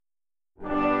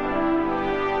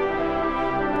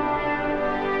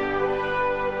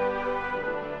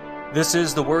This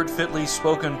is the Word Fitly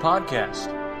Spoken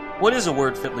podcast. What is a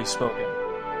word fitly spoken?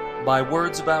 By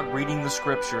words about reading the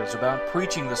Scriptures, about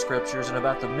preaching the Scriptures, and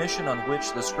about the mission on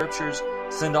which the Scriptures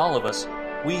send all of us,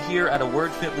 we here at A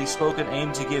Word Fitly Spoken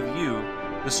aim to give you,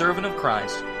 the servant of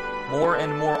Christ, more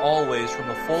and more always from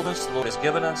the fullness the Lord has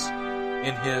given us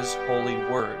in His holy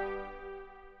Word.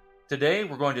 Today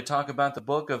we're going to talk about the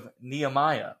book of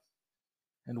Nehemiah.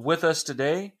 And with us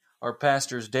today are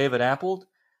Pastors David Appold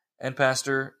and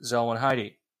Pastor Zelwyn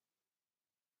Heide.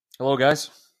 Hello,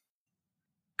 guys.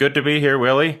 Good to be here,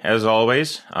 Willie, as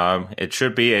always. It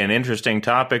should be an interesting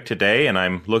topic today, and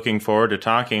I'm looking forward to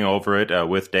talking over it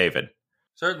with David.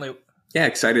 Certainly. Yeah,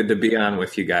 excited to be on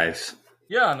with you guys.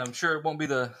 Yeah, and I'm sure it won't be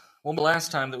the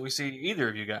last time that we see either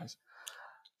of you guys.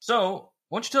 So,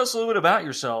 why don't you tell us a little bit about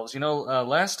yourselves?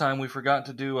 Last time we forgot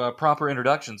to do proper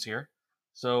introductions here.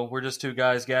 So we're just two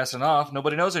guys gassing off.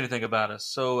 Nobody knows anything about us.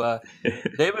 So,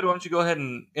 David, why don't you go ahead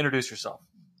and introduce yourself?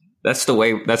 That's the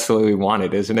way we want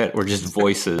it, isn't it? We're just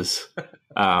voices.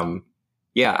 I'm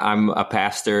a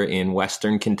pastor in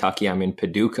Western Kentucky. I'm in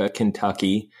Paducah,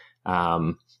 Kentucky.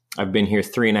 I've been here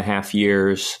 3.5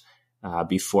 years.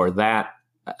 Before that,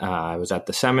 I was at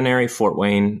the seminary, Fort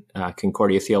Wayne,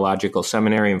 Concordia Theological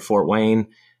Seminary in Fort Wayne.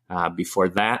 Before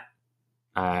that,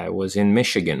 I was in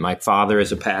Michigan. My father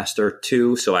is a pastor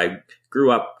too, so I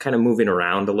grew up kind of moving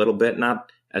around a little bit,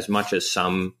 not as much as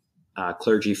some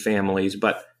clergy families,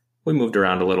 but we moved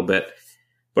around a little bit,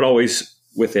 but always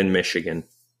within Michigan.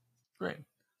 Great.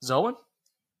 Zelwyn?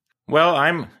 Well,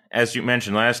 I'm, as you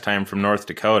mentioned last time, from North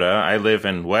Dakota. I live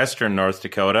in western North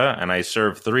Dakota, and I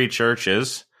serve 3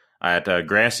 churches at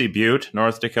Grassy Butte,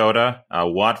 North Dakota,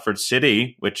 Watford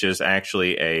City, which is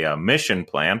actually a mission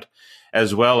plant,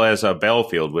 as well as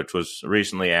Belfield, which was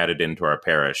recently added into our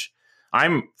parish.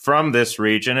 I'm from this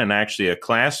region and actually a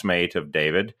classmate of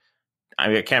David.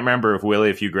 I can't remember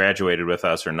if you graduated with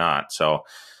us or not. So,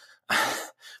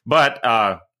 but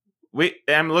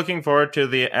I'm looking forward to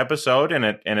the episode, and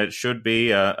it should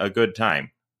be a good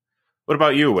time. What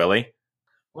about you, Willie?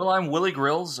 Well, I'm Willie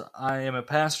Grills. I am a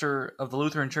pastor of the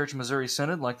Lutheran Church Missouri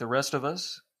Synod, like the rest of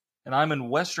us, and I'm in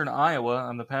western Iowa.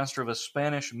 I'm the pastor of a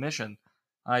Spanish mission.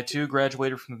 I, too,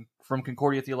 graduated from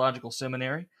Concordia Theological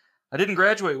Seminary. I didn't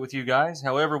graduate with you guys.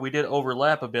 However, we did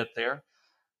overlap a bit there.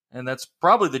 And that's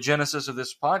probably the genesis of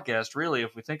this podcast, really,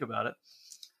 if we think about it.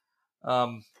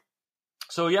 Western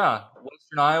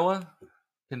Iowa,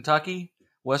 Kentucky,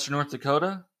 Western North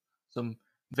Dakota, some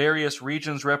various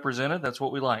regions represented. That's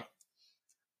what we like.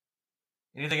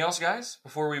 Anything else, guys,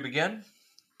 before we begin?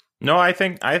 No, I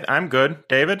think I'm good.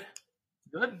 David?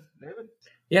 Good. David?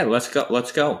 Yeah, let's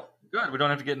go. Good. We don't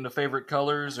have to get into favorite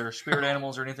colors or spirit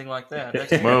animals or anything like that.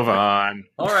 Move on.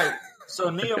 All right. So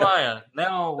Nehemiah,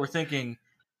 now we're thinking,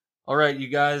 all right, you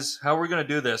guys, how are we going to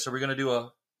do this? Are we going to do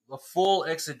a full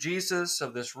exegesis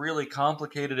of this really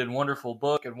complicated and wonderful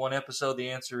book in one episode? The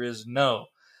answer is no.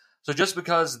 So just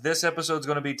because this episode is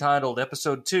going to be titled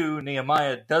Episode 2,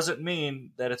 Nehemiah, doesn't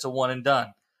mean that it's a one and done.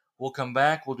 We'll come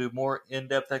back. We'll do more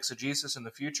in-depth exegesis in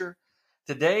the future.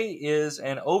 Today is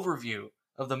an overview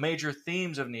of the major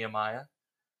themes of Nehemiah,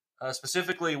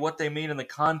 specifically what they mean in the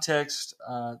context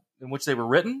in which they were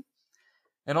written,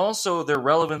 and also their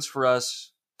relevance for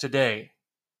us today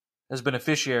as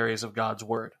beneficiaries of God's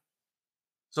Word.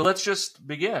 So let's just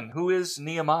begin. Who is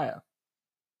Nehemiah?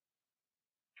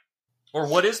 Or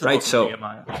what is the book of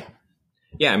Nehemiah?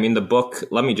 Yeah, the book,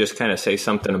 let me just kind of say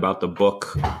something about the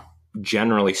book.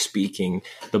 Generally speaking,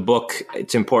 the book,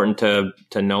 it's important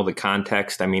to know the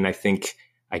context.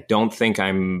 I don't think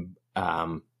I'm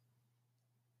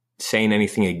saying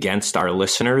anything against our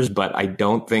listeners, but I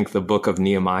don't think the book of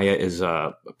Nehemiah is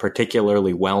a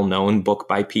particularly well-known book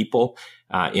by people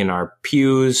in our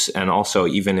pews and also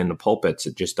even in the pulpits.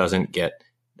 It just doesn't get,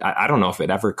 I don't know if it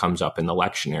ever comes up in the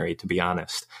lectionary, to be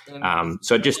honest.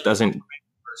 So it just doesn't.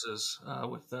 Verses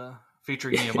with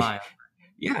featuring Nehemiah.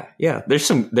 Yeah.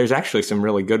 There's actually some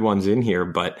really good ones in here,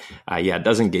 but it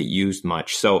doesn't get used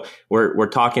much. So we're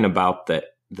talking about the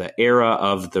era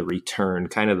of the return,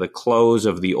 kind of the close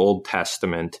of the Old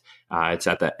Testament. It's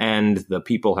at the end. The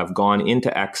people have gone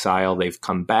into exile. They've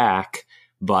come back,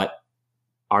 but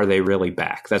are they really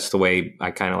back? That's the way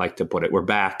I kind of like to put it. We're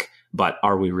back, but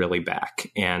are we really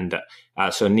back? And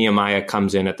so Nehemiah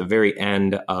comes in at the very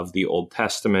end of the Old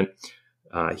Testament.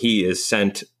 He is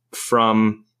sent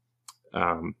from,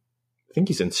 I think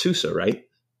he's in Susa, right?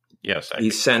 Yes.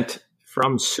 He's sent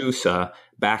from Susa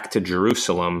back to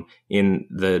Jerusalem in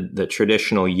the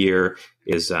traditional year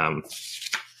is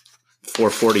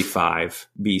 445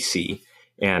 BC.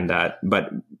 And but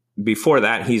before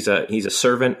that, he's a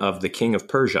servant of the king of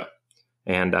Persia.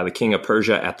 And the king of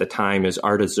Persia at the time is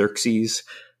Artaxerxes.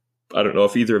 I don't know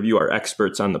if either of you are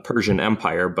experts on the Persian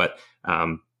Empire, but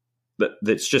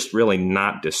that's just really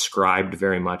not described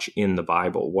very much in the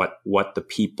Bible, what the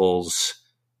peoples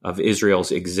of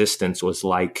Israel's existence was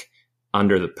like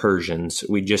under the Persians.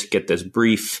 We just get this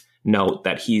brief note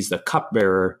that he's the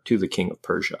cupbearer to the king of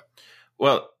Persia.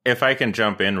 Well, if I can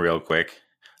jump in real quick,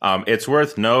 it's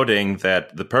worth noting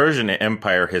that the Persian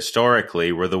Empire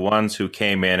historically were the ones who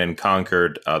came in and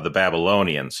conquered the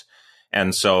Babylonians.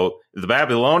 And so the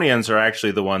Babylonians are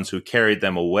actually the ones who carried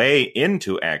them away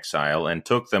into exile and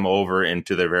took them over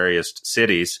into their various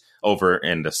cities over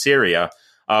into Syria.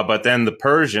 But then the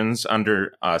Persians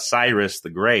under Cyrus the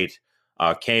Great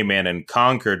came in and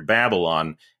conquered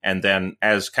Babylon. And then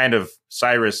as kind of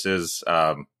Cyrus's,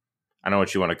 I don't know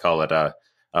what you want to call it,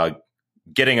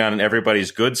 getting on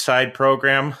everybody's good side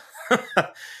program.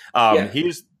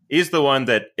 He's the one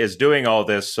that is doing all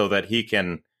this so that he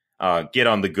can get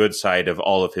on the good side of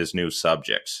all of his new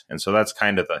subjects. And so that's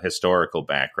kind of the historical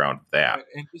background of that.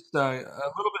 And just a little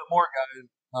bit more, guys,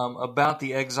 about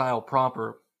the exile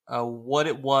proper, what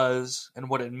it was and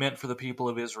what it meant for the people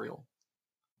of Israel.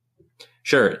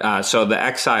 Sure. So the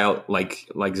exile, like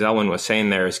Zelwyn was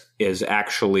saying there, is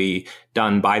actually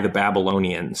done by the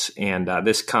Babylonians. And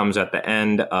this comes at the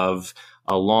end of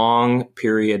a long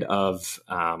period of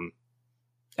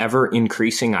ever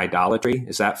increasing idolatry.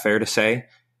 Is that fair to say?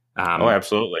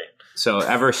 Absolutely. So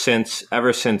ever since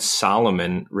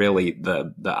Solomon, really,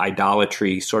 the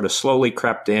idolatry sort of slowly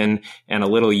crept in, and a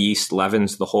little yeast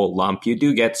leavens the whole lump. You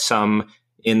do get some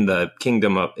in the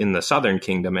southern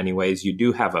kingdom anyways. You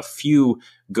do have a few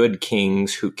good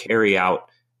kings who carry out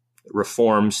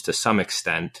reforms to some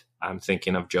extent. I'm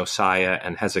thinking of Josiah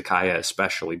and Hezekiah,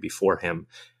 especially before him.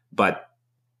 But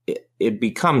it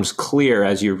becomes clear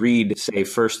as you read, say,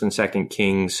 1st and 2nd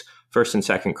Kings, 1st and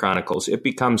 2nd Chronicles, it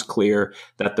becomes clear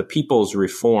that the people's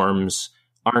reforms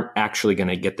aren't actually going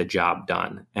to get the job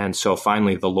done. And so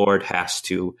finally, the Lord has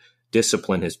to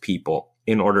discipline his people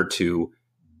in order to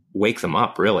wake them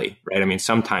up, really, right? I mean,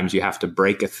 sometimes you have to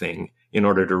break a thing in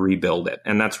order to rebuild it.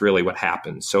 And that's really what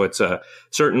happens. So it's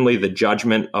certainly the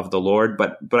judgment of the Lord,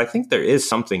 but I think there is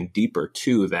something deeper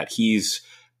too, that he's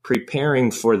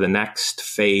preparing for the next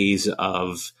phase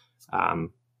of, I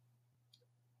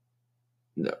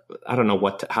don't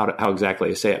know how exactly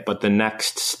to say it, but the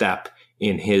next step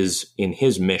in his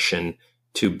mission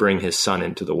to bring his son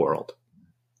into the world.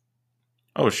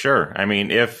 Oh, sure. I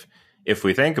mean, if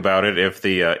we think about it, if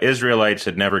the Israelites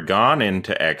had never gone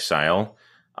into exile,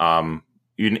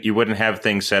 you wouldn't have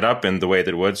things set up in the way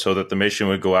that it would, so that the mission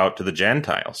would go out to the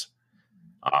Gentiles.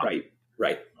 Right.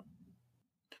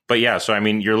 But yeah, so I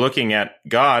mean, you're looking at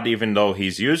God, even though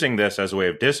he's using this as a way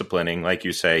of disciplining, like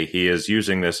you say, he is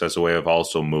using this as a way of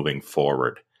also moving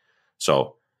forward.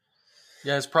 So,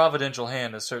 yeah, his providential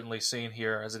hand is certainly seen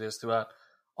here, as it is throughout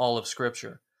all of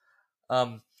Scripture.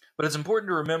 But it's important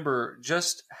to remember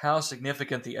just how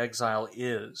significant the exile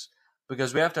is,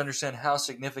 because we have to understand how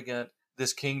significant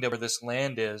this kingdom or this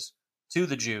land is to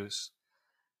the Jews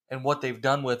and what they've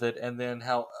done with it, and then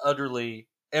how utterly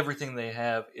everything they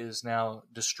have is now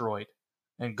destroyed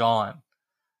and gone,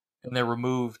 and they're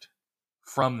removed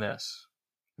from this.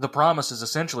 The promise is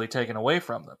essentially taken away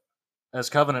from them as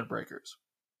covenant breakers,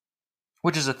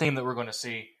 which is a theme that we're going to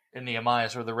see in Nehemiah,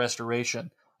 or the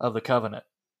restoration of the covenant.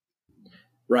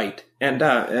 Right. And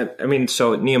I mean,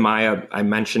 so Nehemiah, I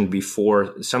mentioned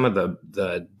before, some of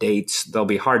the dates, they'll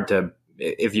be hard to,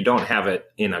 if you don't have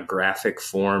it in a graphic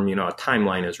form, a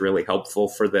timeline is really helpful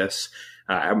for this.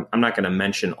 I'm not going to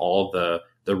mention all the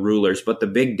rulers, but the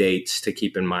big dates to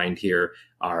keep in mind here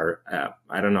are,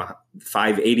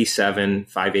 587,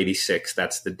 586.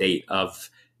 That's the date of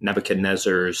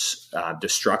Nebuchadnezzar's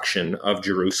destruction of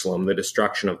Jerusalem, the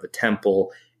destruction of the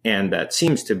temple. And that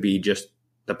seems to be just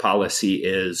the policy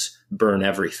is burn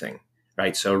everything,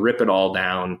 right? So rip it all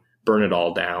down, burn it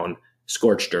all down,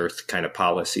 scorched earth kind of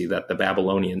policy that the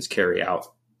Babylonians carry out.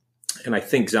 And I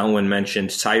think Zelwyn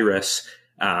mentioned Cyrus.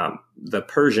 The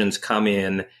Persians come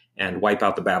in and wipe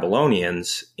out the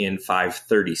Babylonians in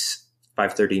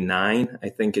 539, I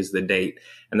think is the date.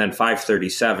 And then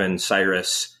 537,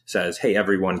 Cyrus says, hey,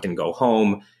 everyone can go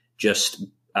home. Just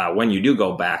when you do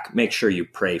go back, make sure you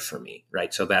pray for me,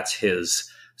 right? So that's his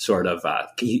sort of,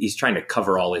 he's trying to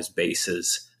cover all his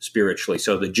bases spiritually.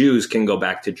 So the Jews can go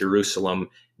back to Jerusalem.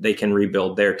 They can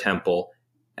rebuild their temple,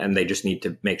 and they just need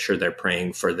to make sure they're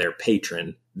praying for their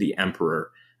patron, the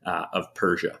emperor of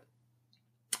Persia.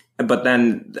 But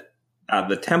then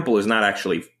the temple is not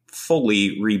actually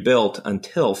fully rebuilt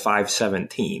until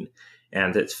 517,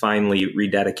 and it's finally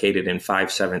rededicated in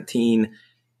 517.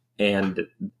 and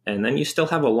then you still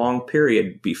have a long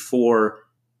period before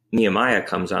Nehemiah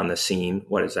comes on the scene.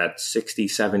 What is that, 60,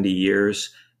 70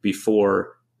 years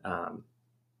before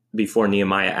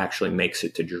Nehemiah actually makes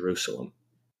it to Jerusalem?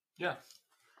 Yeah.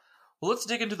 Well, let's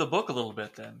dig into the book a little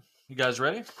bit then. You guys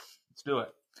ready? Let's do it.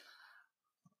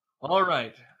 All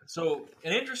right. So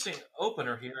an interesting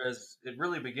opener here is it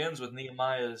really begins with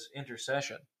Nehemiah's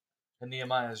intercession and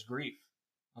Nehemiah's grief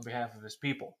on behalf of his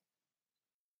people.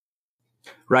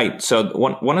 Right. So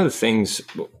one of the things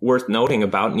worth noting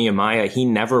about Nehemiah, he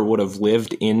never would have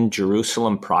lived in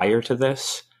Jerusalem prior to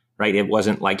this, right? It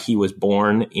wasn't like he was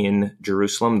born in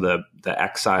Jerusalem. The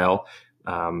exile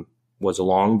was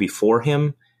long before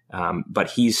him,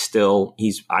 but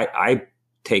I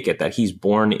take it that he's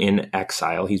born in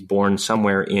exile. He's born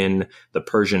somewhere in the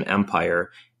Persian Empire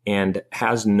and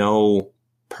has no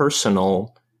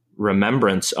personal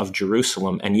remembrance of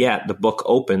Jerusalem. And yet the book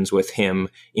opens with him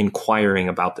inquiring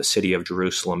about the city of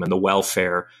Jerusalem and the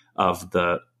welfare of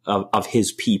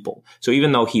his people. So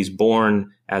even though he's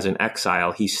born as an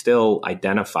exile, he still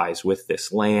identifies with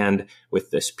this land, with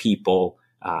this people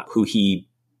who he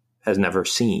has never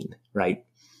seen, right?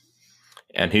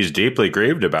 And he's deeply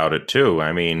grieved about it too.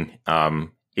 I mean,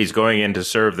 he's going in to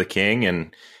serve the king,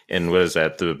 and was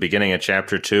at the beginning of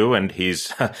chapter 2, and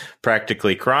he's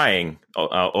practically crying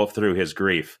through his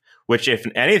grief, which, if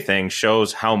anything,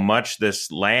 shows how much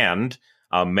this land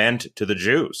meant to the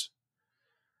Jews.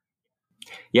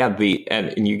 Yeah,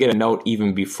 and you get a note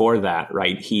even before that,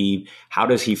 right? How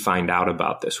does he find out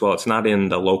about this? Well, it's not in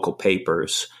the local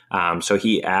papers. So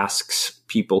he asks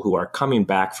people who are coming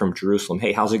back from Jerusalem,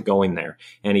 hey, how's it going there?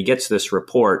 And he gets this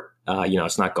report,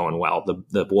 it's not going well.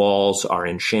 The walls are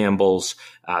in shambles.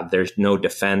 There's no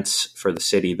defense for the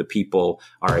city. The people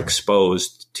are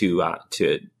exposed to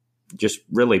just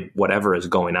really whatever is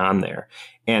going on there.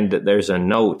 And there's a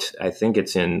note, I think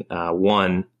it's in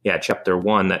chapter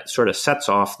 1, that sort of sets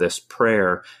off this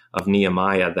prayer of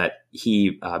Nehemiah that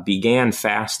he began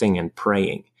fasting and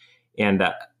praying. And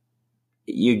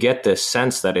you get this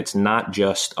sense that it's not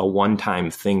just a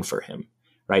one-time thing for him,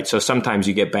 right? So sometimes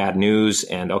you get bad news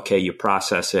and, okay, you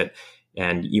process it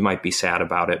and you might be sad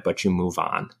about it, but you move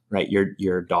on, right?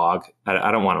 Your dog,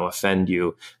 I don't want to offend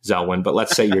you, Zelwyn, but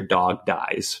let's say your dog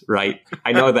dies, right?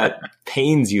 I know that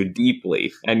pains you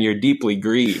deeply and you're deeply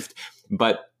grieved,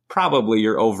 but probably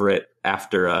you're over it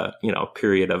after a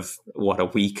period of a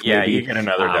week. Yeah, maybe. You get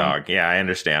another dog. Yeah, I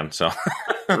understand. So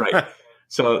right.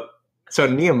 So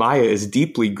Nehemiah is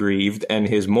deeply grieved, and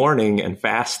his mourning and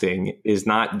fasting is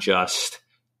not just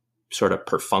sort of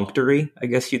perfunctory, I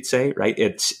guess you'd say, right?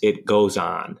 It goes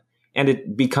on and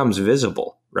it becomes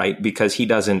visible, right? Because he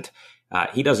doesn't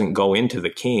go into the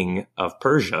king of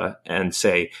Persia and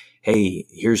say, hey,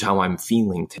 here's how I'm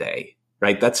feeling today,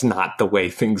 right? That's not the way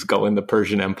things go in the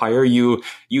Persian Empire. You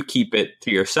keep it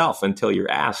to yourself until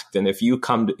you're asked. And if you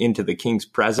come into the king's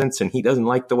presence and he doesn't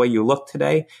like the way you look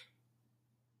today,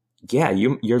 yeah,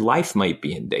 your life might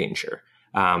be in danger.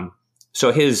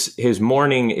 So his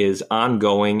mourning is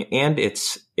ongoing, and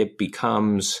it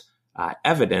becomes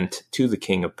evident to the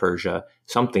king of Persia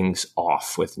something's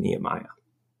off with Nehemiah.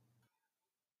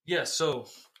 Yes, so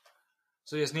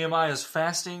yes, Nehemiah is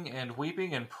fasting and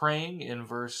weeping and praying in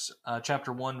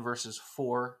chapter 1, verse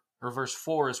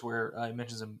 4 is where he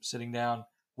mentions him sitting down,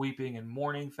 weeping and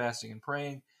mourning, fasting and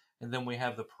praying, and then we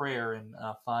have the prayer in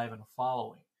 5 and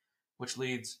following, which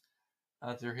leads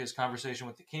through his conversation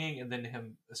with the king, and then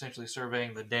him essentially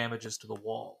surveying the damages to the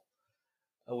wall,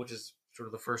 which is sort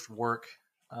of the first work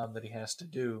that he has to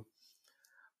do.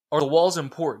 Are the walls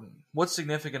important? What's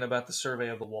significant about the survey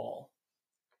of the wall?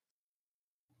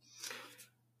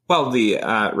 Well, the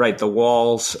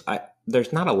walls,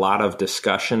 there's not a lot of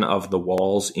discussion of the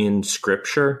walls in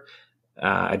Scripture.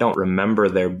 I don't remember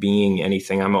there being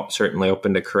anything. I'm certainly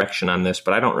open to correction on this,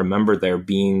 but I don't remember there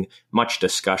being much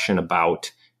discussion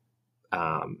about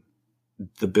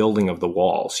the building of the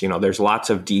walls. There's lots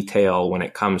of detail when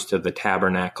it comes to the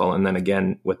tabernacle, and then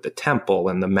again with the temple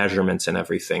and the measurements and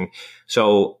everything.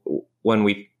 So when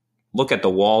we look at the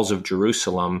walls of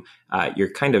Jerusalem,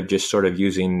 you're kind of just sort of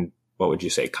using, what would you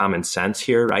say, common sense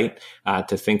here, right?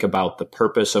 To think about the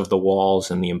purpose of the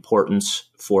walls and the importance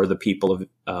for the people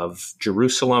of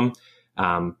Jerusalem.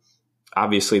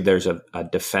 Obviously, there's a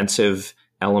defensive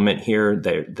element here.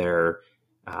 They're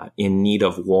in need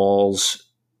of walls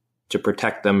to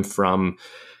protect them from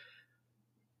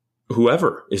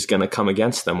whoever is going to come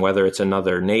against them, whether it's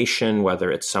another nation,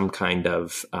 whether it's some kind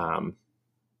of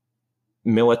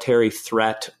military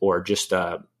threat or just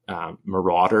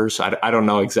marauders. I don't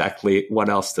know exactly what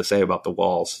else to say about the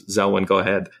walls. Zelwyn, go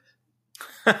ahead.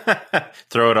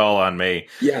 Throw it all on me.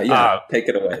 Yeah, take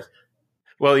it away.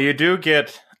 Well, you do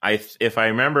get, if I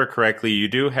remember correctly, you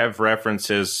do have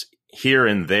references here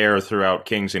and there throughout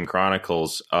Kings and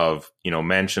Chronicles of,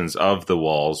 mentions of the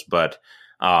walls, but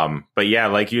yeah,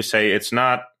 like you say, it's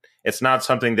not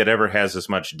something that ever has as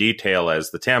much detail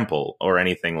as the temple or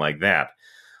anything like that.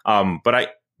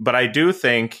 But I do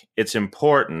think it's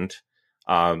important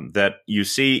that you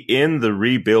see in the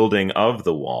rebuilding of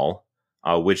the wall,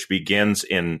 which begins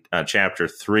in chapter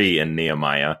 3 in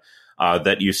Nehemiah,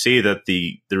 that you see that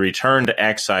the returned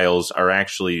exiles are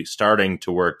actually starting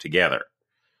to work together,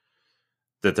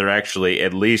 that they're actually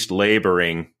at least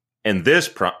laboring in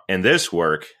this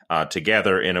work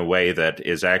together in a way that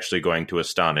is actually going to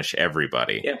astonish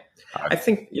everybody. Yeah. I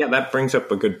think, that brings up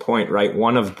a good point, right?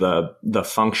 One of the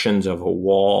functions of a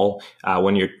wall,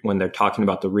 when they're talking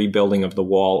about the rebuilding of the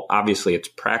wall, obviously its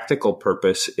practical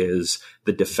purpose is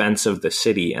the defense of the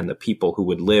city and the people who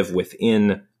would live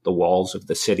within the walls of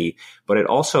the city. But it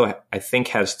also, I think,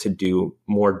 has to do,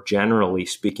 more generally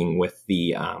speaking, with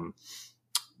the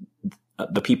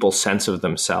people's sense of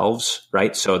themselves,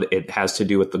 right? So it has to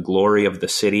do with the glory of the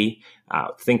city.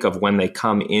 Think of when they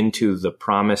come into the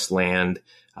promised land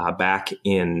back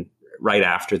in right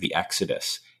after the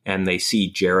Exodus, and they see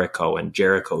Jericho, and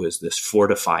Jericho is this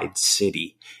fortified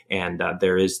city, and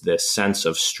there is this sense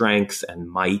of strength and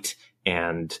might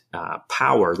and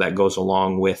power that goes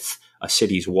along with a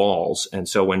city's walls. And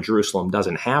so when Jerusalem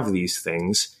doesn't have these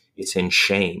things, it's in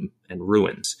shame and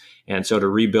ruins. And so to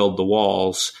rebuild the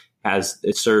walls, as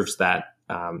it serves that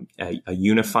a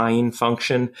unifying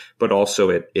function, but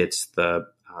also it's the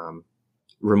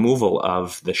removal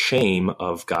of the shame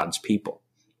of God's people.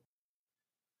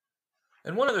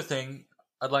 And one other thing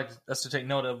I'd like us to take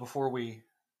note of before we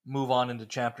move on into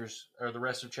chapters, or the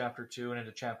rest of chapter 2 and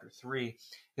into chapter 3,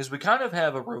 is we kind of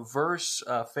have a reverse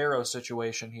Pharaoh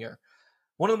situation here.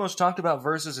 One of the most talked about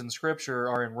verses in Scripture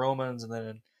are in Romans and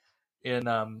then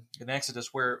in Exodus,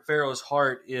 where Pharaoh's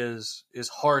heart is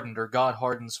hardened, or God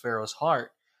hardens Pharaoh's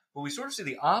heart. But we sort of see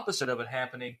the opposite of it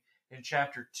happening in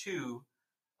chapter 2,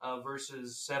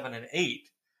 verses 7 and 8.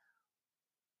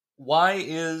 Why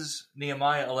is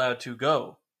Nehemiah allowed to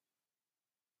go?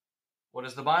 What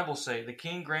does the Bible say? The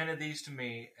king granted these to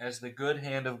me as the good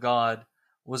hand of God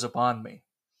was upon me.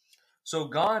 So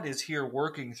God is here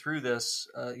working through this,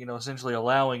 essentially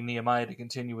allowing Nehemiah to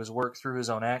continue his work through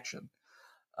his own action.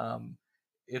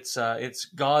 It's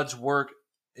God's work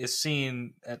is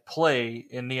seen at play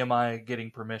in Nehemiah getting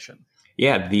permission.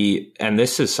 Yeah, and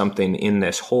this is something in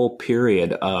this whole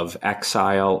period of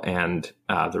exile and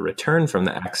the return from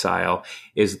the exile,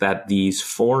 is that these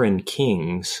foreign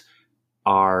kings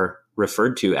are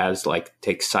referred to as, like,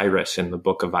 take Cyrus in the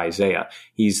book of Isaiah.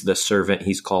 He's the servant.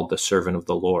 He's called the servant of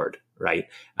the Lord, right?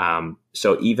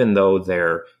 So even though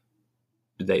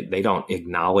they don't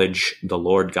acknowledge the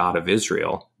Lord God of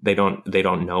Israel, they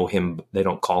don't know him. They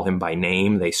don't call him by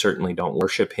name. They certainly don't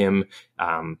worship him,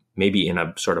 maybe in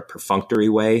a sort of perfunctory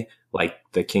way, like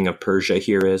the king of Persia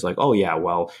here is, like, oh yeah,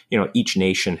 well, each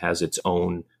nation has its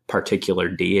own particular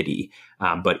deity.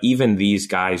 But even these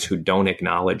guys who don't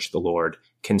acknowledge the Lord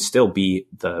can still be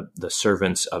the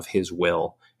servants of his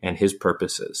will and his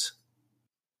purposes.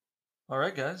 All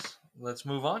right, guys, let's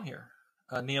move on here.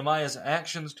 Nehemiah's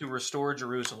actions to restore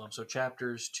Jerusalem. So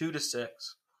chapters 2 to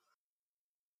 6.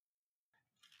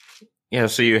 Yeah,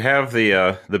 so you have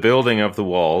the building of the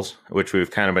walls, which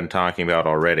we've kind of been talking about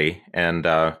already. And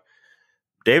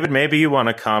David, maybe you want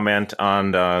to comment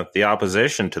on the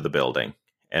opposition to the building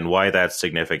and why that's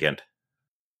significant.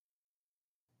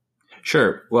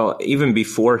 Sure. Well, even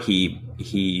before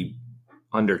he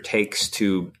undertakes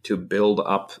to build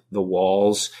up the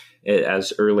walls,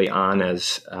 as early on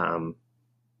as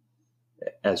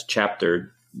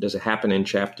chapter, does it happen in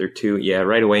chapter 2? Yeah,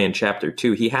 right away in chapter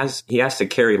 2, he has to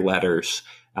carry letters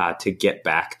to get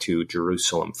back to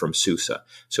Jerusalem from Susa.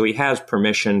 So he has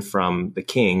permission from the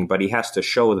king, but he has to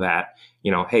show that,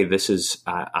 hey, this is,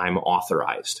 I'm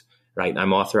authorized, right?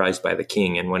 I'm authorized by the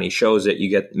king. And when he shows it, you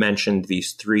get mentioned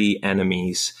these 3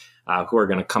 enemies who are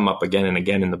going to come up again and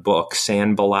again in the book.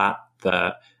 Sanballat,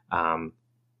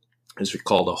 is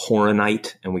called a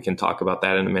Horonite, and we can talk about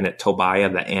that in a minute. Tobiah,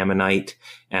 the Ammonite,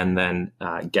 and then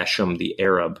Geshem, the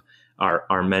Arab,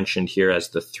 are mentioned here as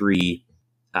the 3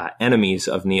 enemies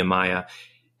of Nehemiah.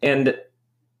 And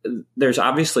there's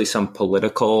obviously some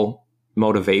political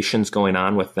motivations going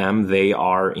on with them. They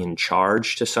are in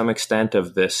charge to some extent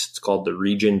of this. It's called the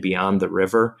region beyond the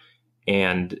river.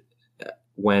 And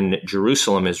when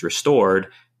Jerusalem is restored,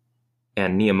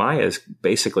 and Nehemiah is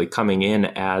basically coming in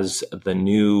as the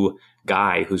new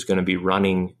guy who's going to be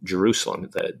running Jerusalem.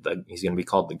 He's going to be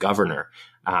called the governor.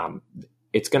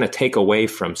 It's going to take away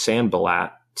from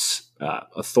Sanballat's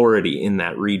authority in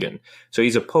that region. So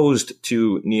he's opposed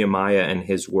to Nehemiah and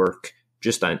his work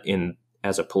just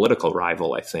as a political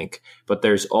rival, I think. But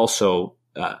there's also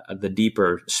the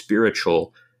deeper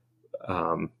spiritual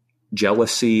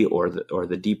jealousy or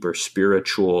the deeper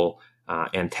spiritual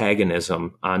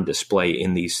antagonism on display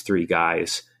in these three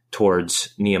guys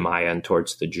towards Nehemiah and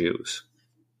towards the Jews.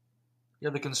 Yeah,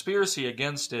 the conspiracy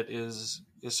against it is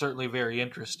certainly very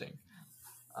interesting.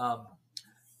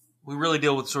 We really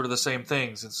deal with sort of the same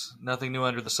things. It's nothing new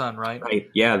under the sun, right? Right.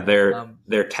 Yeah,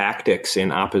 their tactics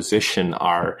in opposition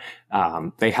are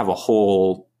they have a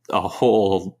whole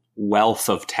wealth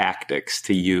of tactics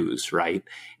to use, right?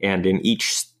 And in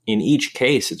each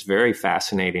case, it's very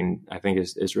fascinating. I think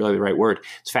is really the right word.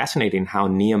 It's fascinating how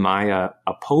Nehemiah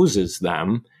opposes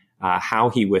them, how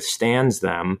he withstands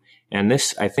them, and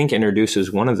this I think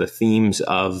introduces one of the themes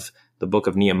of the book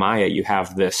of Nehemiah. You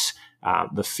have this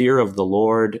the fear of the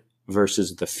Lord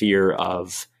versus the fear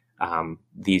of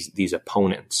these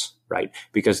opponents, right?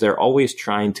 Because they're always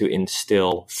trying to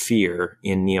instill fear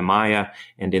in Nehemiah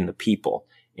and in the people.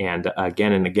 And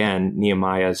again,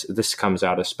 this comes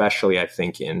out especially, I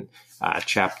think, in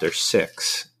chapter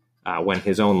 6, when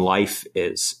his own life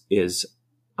is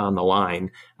on the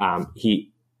line.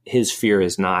 His fear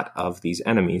is not of these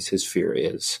enemies. His fear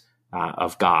is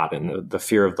of God. And the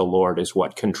fear of the Lord is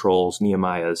what controls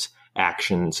Nehemiah's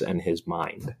actions and his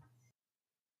mind.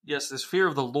 Yes, this fear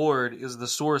of the Lord is the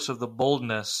source of the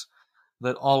boldness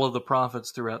that all of the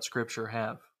prophets throughout Scripture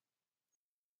have.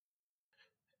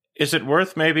 Is it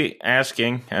worth maybe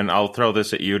asking, and I'll throw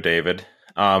this at you, David,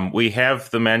 we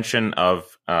have the mention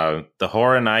of the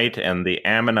Horonite and the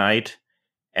Ammonite,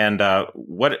 and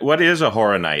what is a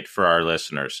Horonite for our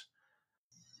listeners?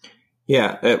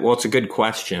 Yeah, well, it's a good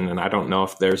question, and I don't know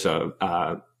if there's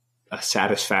a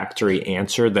satisfactory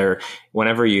answer there.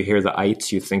 Whenever you hear the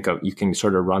ites, you can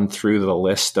sort of run through the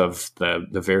list of the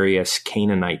various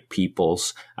Canaanite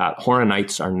peoples.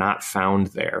 Horonites are not found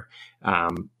there.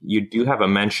 You do have a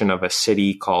mention of a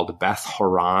city called Beth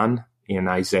Horon in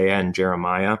Isaiah and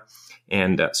Jeremiah.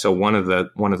 And so one of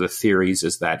the theories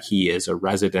is that he is a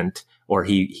resident, or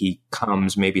he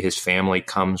comes, maybe his family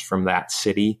comes from that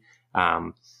city.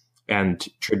 And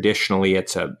traditionally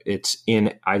it's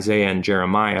in Isaiah and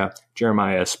Jeremiah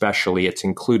especially, it's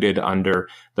included under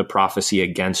the prophecy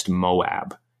against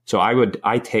Moab. So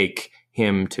I take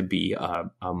him to be a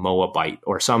Moabite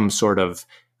or some sort of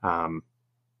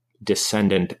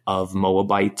descendant of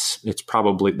Moabites.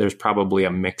 There's probably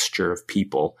a mixture of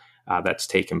people that's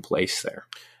taken place there.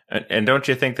 And don't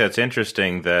you think that's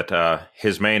interesting that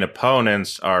his main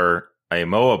opponents are a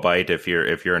Moabite, if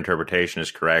your interpretation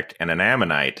is correct, and an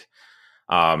Ammonite?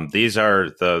 These are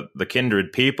the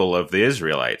kindred people of the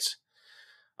Israelites.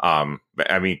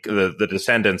 The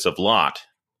descendants of Lot,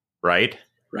 right?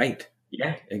 Right.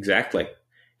 Yeah, exactly.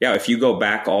 Yeah, if you go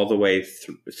back all the way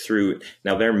through,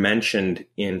 now they're mentioned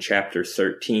in chapter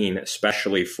 13,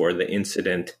 especially for the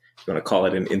incident. If you want to call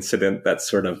it an incident, that's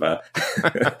sort of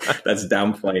that's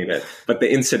downplaying it. But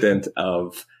the incident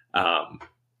of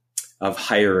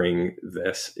hiring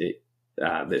this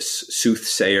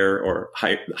soothsayer, or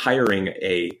hiring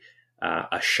a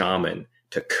shaman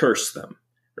to curse them,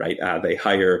 right? They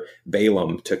hire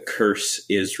Balaam to curse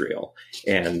Israel,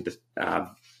 and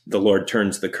the Lord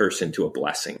turns the curse into a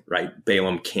blessing, right?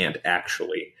 Balaam can't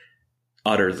actually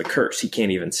utter the curse. He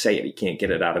can't even say it. He can't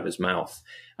get it out of his mouth.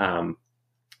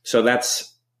 So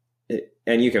that's,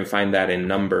 and you can find that in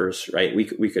Numbers, right?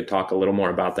 We could talk a little more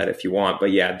about that if you want,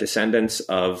 but yeah, descendants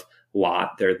of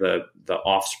Lot, they're the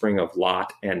offspring of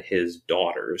Lot and his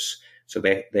daughters. So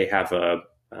they have a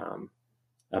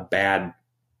bad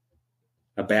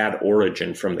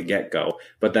origin from the get-go,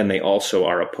 but then they also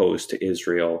are opposed to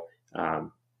Israel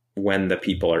when the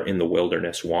people are in the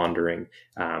wilderness wandering.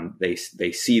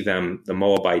 They see them, the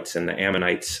Moabites and the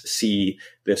Ammonites see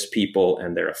this people,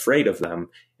 and they're afraid of them.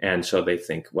 And so they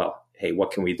think, well, hey, what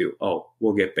can we do? Oh,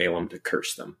 we'll get Balaam to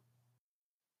curse them.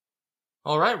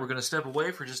 All right, we're going to step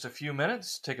away for just a few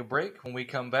minutes, take a break. When we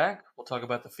come back, we'll talk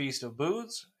about the Feast of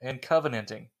Booths and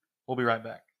covenanting. We'll be right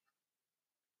back.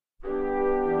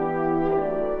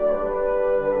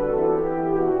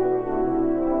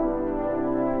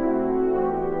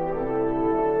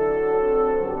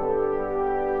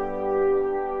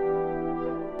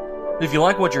 If you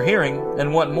like what you're hearing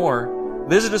and want more,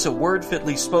 visit us at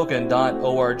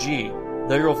wordfitlyspoken.org.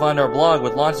 There you'll find our blog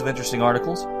with lots of interesting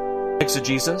articles,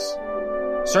 exegesis,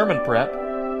 sermon prep,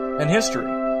 and history.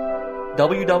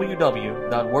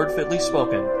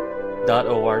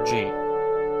 www.wordfitlyspoken.org.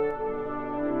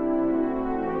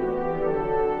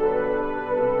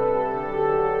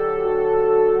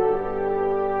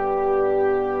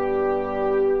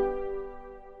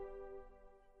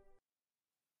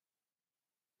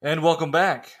 And welcome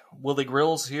back. Willie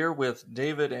Grills here with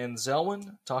David and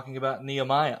Zelwyn talking about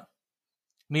Nehemiah.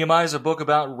 Nehemiah is a book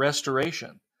about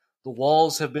restoration. The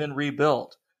walls have been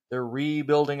rebuilt. They're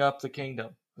rebuilding up the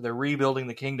kingdom. They're rebuilding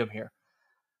the kingdom here.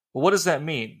 But what does that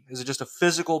mean? Is it just a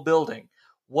physical building?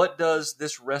 What does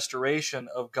this restoration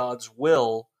of God's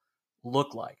will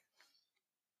look like?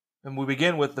 And we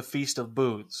begin with the Feast of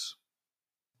Booths.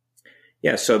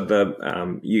 Yeah, so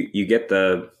you get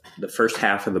the first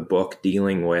half of the book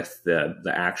dealing with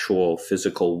the actual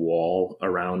physical wall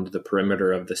around the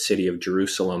perimeter of the city of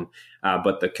Jerusalem,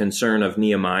 but the concern of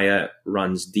Nehemiah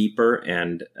runs deeper,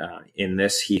 and in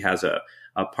this he has a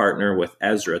partner with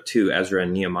Ezra too. Ezra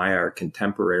and Nehemiah are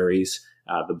contemporaries.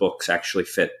 The books actually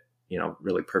fit,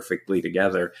 really perfectly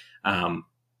together.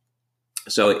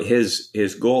 So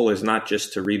his goal is not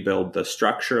just to rebuild the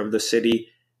structure of the city,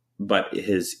 but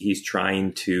he's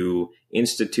trying to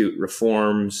institute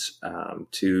reforms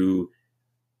to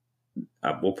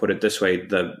we'll put it this way,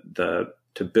 to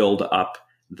build up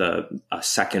a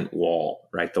second wall,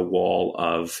 right? The wall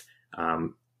of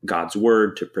God's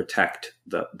word to protect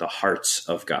the hearts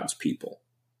of God's people.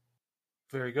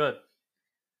 Very good.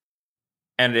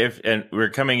 And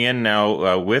we're coming in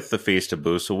now with the Feast of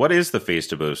Booths. So what is the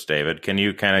Feast of Booths, David? Can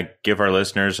you kind of give our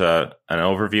listeners an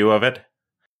overview of it?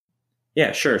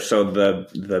 Yeah, sure. So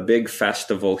the big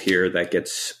festival here that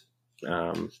gets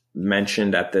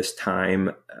mentioned at this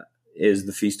time is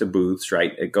the Feast of Booths,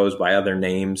 right? It goes by other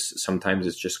names. Sometimes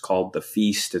it's just called the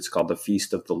feast. It's called the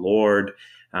Feast of the Lord.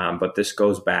 But this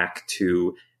goes back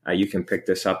to, you can pick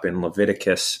this up in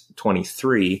Leviticus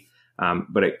 23,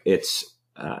 but it's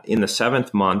in the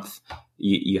seventh month,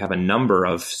 you have a number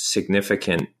of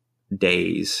significant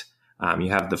days.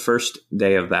 You have the first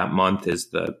day of that month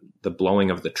is the blowing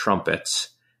of the trumpets.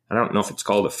 I don't know if it's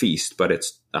called a feast, but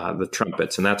it's the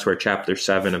trumpets. And that's where chapter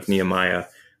 7 of Nehemiah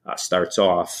starts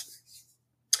off.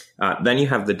 Then you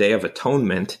have the Day of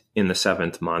Atonement in the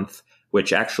seventh month,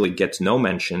 which actually gets no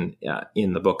mention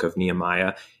in the book of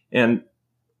Nehemiah. And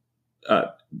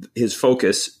his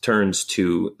focus turns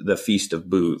to the Feast of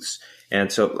Booths.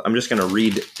 And so I'm just going to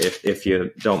read, if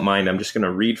you don't mind, I'm just going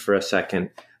to read for a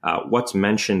second what's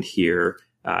mentioned here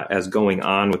as going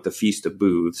on with the Feast of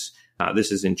Booths.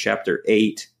 This is in chapter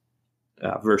 8,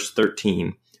 verse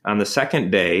 13. On the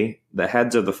second day, the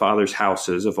heads of the fathers'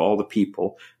 houses of all the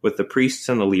people, with the priests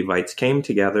and the Levites, came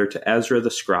together to Ezra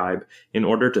the scribe in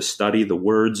order to study the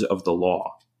words of the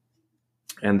law.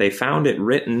 And they found it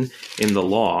written in the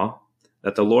law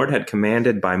that the Lord had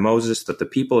commanded by Moses that the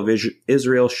people of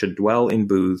Israel should dwell in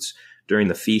booths during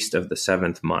the feast of the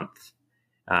seventh month.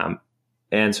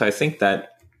 And so I think that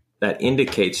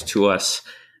indicates to us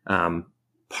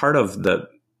part of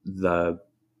the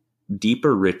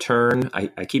deeper return.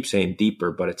 I keep saying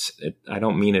deeper, but I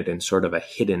don't mean it in sort of a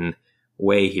hidden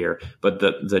way here. But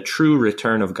the true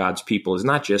return of God's people is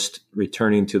not just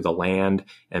returning to the land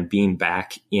and being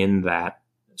back in that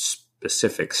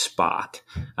specific spot,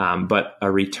 but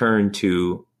a return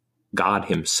to God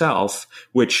Himself,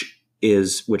 which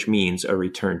means a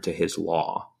return to His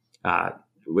law,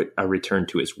 a return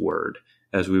to His word,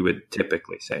 as we would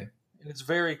typically say. And it's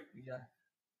very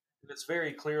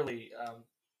clearly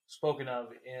spoken of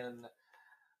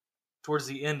towards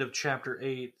the end of chapter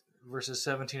 8, verses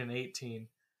 17 and 18.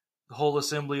 The whole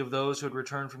assembly of those who had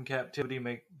returned from captivity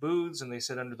make booths, and they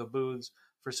sat under the booths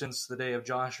for since the day of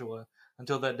Joshua.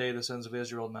 Until that day the sons of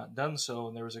Israel had not done so,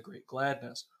 and there was a great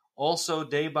gladness. Also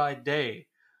day by day,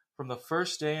 from the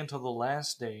first day until the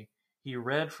last day, he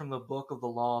read from the book of the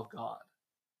law of God.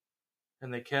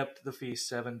 And they kept the feast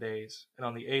 7 days. And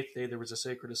on the 8th day there was a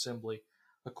sacred assembly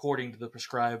according to the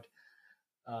prescribed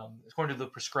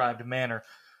manner.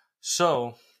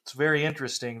 So it's very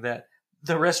interesting that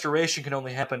the restoration can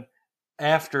only happen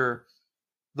after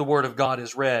the word of God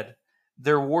is read.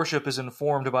 Their worship is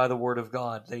informed by the word of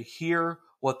God. They hear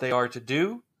what they are to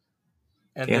do,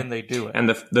 and then they do it. And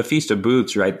the Feast of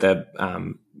Booths, right? That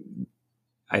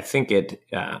I think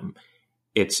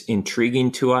it's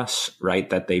intriguing to us, right?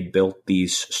 That they built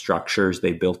these structures,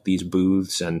 they built these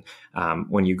booths, and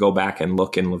when you go back and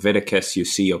look in Leviticus, you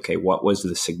see, okay, what was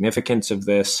the significance of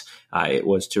this? It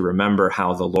was to remember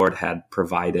how the Lord had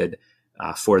provided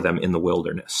for them in the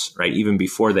wilderness, right? Even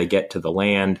before they get to the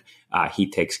land, He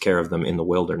takes care of them in the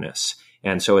wilderness.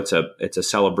 And so it's a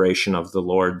celebration of the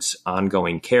Lord's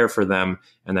ongoing care for them,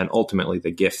 and then ultimately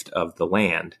the gift of the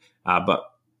land. But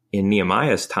in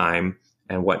Nehemiah's time,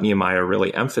 and what Nehemiah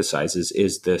really emphasizes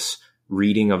is this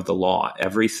reading of the law.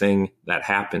 Everything that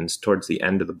happens towards the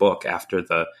end of the book, after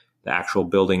the actual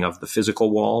building of the physical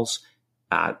walls,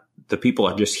 the people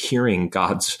are just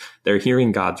they're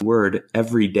hearing God's word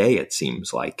every day, it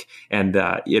seems like. And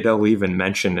it'll even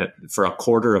mention it for a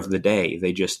quarter of the day.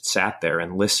 They just sat there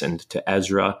and listened to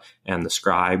Ezra and the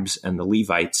scribes and the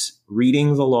Levites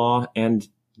reading the law and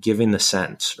giving the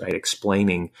sense, right?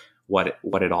 Explaining what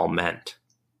it all meant.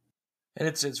 And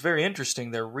it's very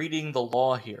interesting. They're reading the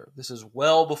law here. This is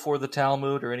well before the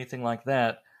Talmud or anything like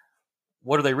that.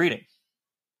 What are they reading?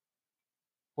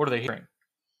 What are they hearing?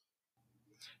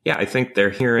 Yeah, I think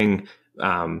they're hearing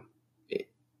the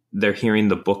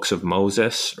books of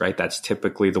Moses, right? That's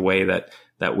typically the way that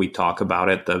we talk about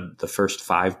it. The first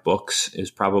 5 books is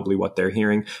probably what they're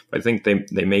hearing. But I think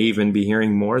they may even be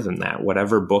hearing more than that.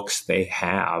 Whatever books they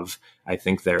have, I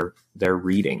think they're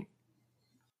reading.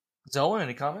 Zelwyn,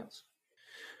 any comments?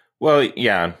 Well,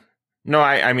 yeah. No,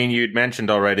 I mean, you'd mentioned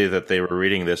already that they were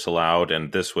reading this aloud,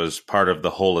 and this was part of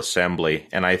the whole assembly.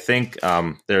 And I think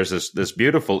there's this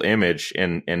beautiful image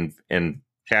in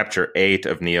chapter 8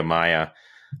 of Nehemiah.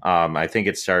 I think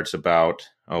it starts about,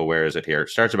 where is it here? It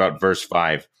starts about verse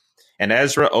 5. And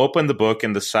Ezra opened the book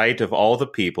in the sight of all the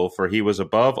people, for he was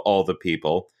above all the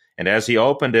people. And as he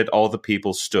opened it, all the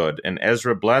people stood. And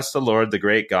Ezra blessed the Lord, the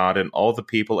great God, and all the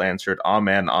people answered,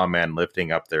 Amen, Amen,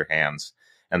 lifting up their hands.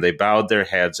 And they bowed their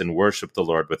heads and worshiped the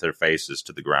Lord with their faces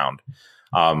to the ground.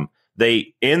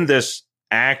 They, in this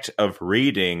act of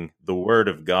reading the word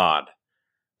of God,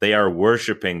 they are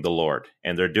worshiping the Lord,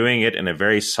 and they're doing it in a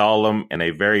very solemn and a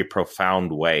very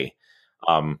profound way.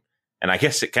 And I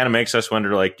guess it kind of makes us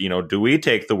wonder, like, do we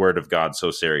take the word of God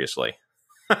so seriously?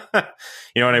 You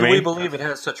know what I mean? Do we believe it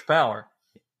has such power?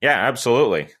 Yeah,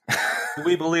 absolutely. Do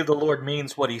we believe the Lord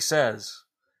means what he says?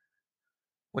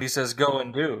 What he says, go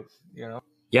and do,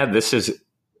 Yeah, this is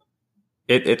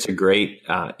it's a great.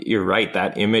 You're right.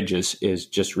 That image is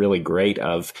just really great.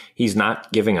 Of he's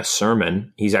not giving a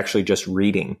sermon; he's actually just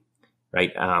reading.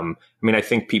 Right. I mean, I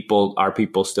think our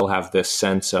people still have this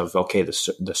sense of, okay,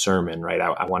 the sermon. Right.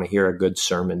 I want to hear a good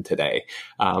sermon today.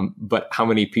 But how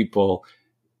many people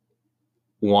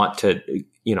want to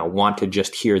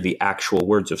just hear the actual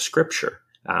words of Scripture?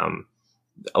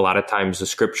 A lot of times the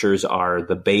Scriptures are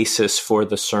the basis for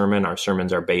the sermon. Our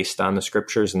sermons are based on the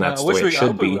Scriptures, and that's the way it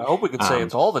should be. I hope we could say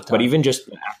it's all the time. But even just,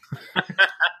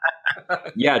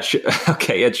 yeah,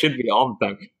 it should be all the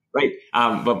time, right?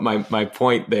 But my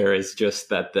point there is just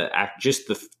that the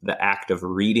act of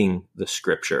reading the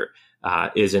Scripture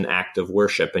is an act of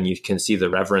worship, and you can see the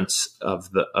reverence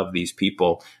of these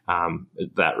people,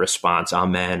 that response,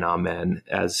 Amen, Amen,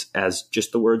 as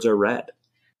just the words are read.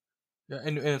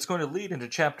 And it's going to lead into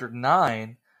chapter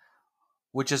 9,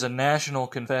 which is a national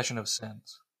confession of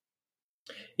sins.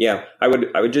 Yeah, I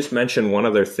would just mention one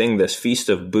other thing, this Feast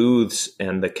of Booths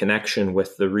and the connection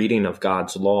with the reading of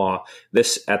God's law.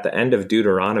 This, at the end of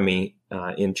Deuteronomy,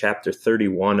 in chapter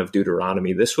 31 of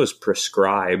Deuteronomy, this was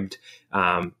prescribed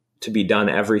to be done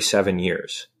every 7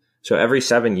 years. So every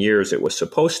 7 years it was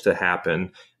supposed to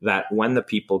happen that when the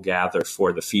people gather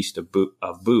for the Feast of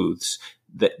Booths,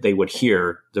 that they would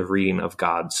hear the reading of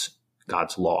God's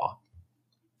law.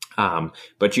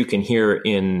 But you can hear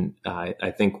in,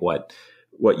 I think what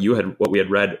we had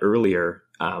read earlier,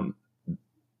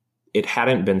 it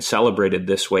hadn't been celebrated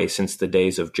this way since the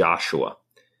days of Joshua,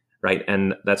 right?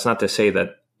 And that's not to say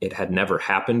that it had never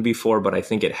happened before, but I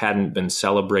think it hadn't been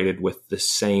celebrated with the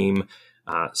same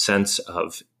sense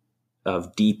of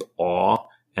deep awe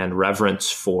and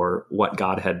reverence for what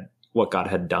God had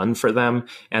done for them.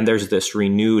 And there's this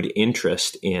renewed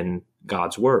interest in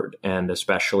God's word, and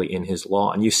especially in his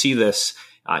law. And you see this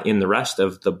in the rest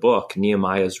of the book,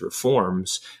 Nehemiah's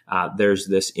reforms. There's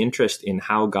this interest in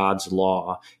how God's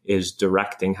law is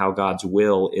directing, how God's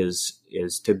will is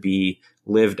to be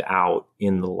lived out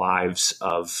in the lives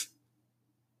of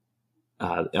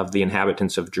the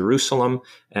inhabitants of Jerusalem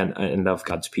and of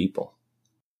God's people.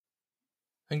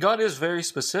 And God is very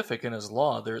specific in his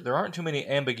law. There aren't too many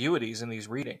ambiguities in these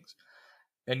readings,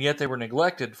 and yet they were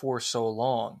neglected for so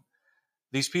long.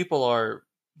 These people are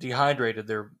dehydrated.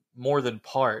 They're more than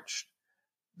parched.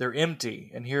 They're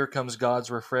empty, and here comes God's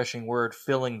refreshing word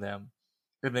filling them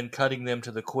and then cutting them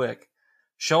to the quick,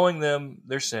 showing them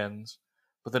their sins,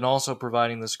 but then also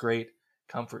providing this great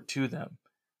comfort to them,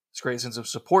 this great sense of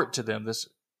support to them, this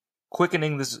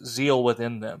quickening this zeal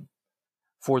within them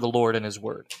for the Lord and his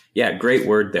word. Yeah, great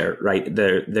word there, right?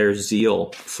 Their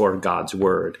zeal for God's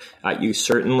word. You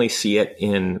certainly see it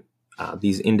in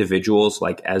these individuals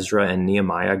like Ezra and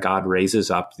Nehemiah. God raises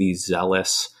up these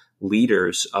zealous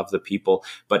leaders of the people,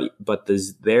 but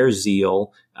their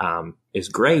zeal is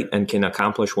great and can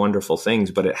accomplish wonderful things,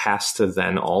 but it has to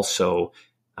then also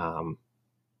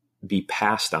be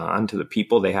passed on to the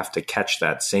people. They have to catch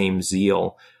that same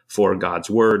zeal for God's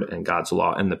word and God's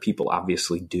law. And the people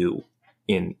obviously do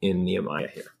in Nehemiah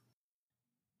here.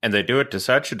 And they do it to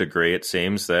such a degree, it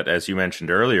seems, that, as you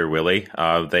mentioned earlier, Willie,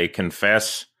 they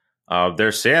confess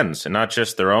their sins, and not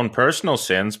just their own personal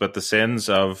sins, but the sins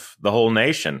of the whole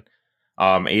nation.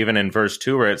 Even in verse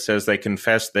 2, where it says they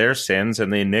confess their sins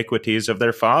and the iniquities of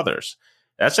their fathers.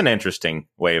 That's an interesting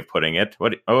way of putting it.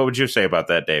 What would you say about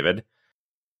that, David?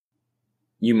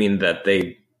 You mean that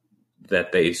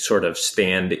they sort of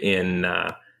stand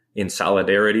in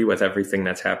solidarity with everything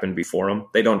that's happened before them?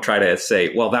 They don't try to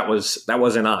say, well, that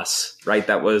wasn't us, right?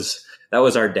 That was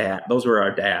our dad. Those were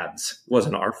our dads. It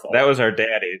wasn't our fault. That was our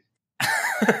daddy.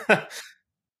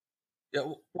 Yeah,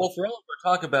 well, for all of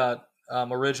our talk about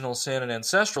original sin and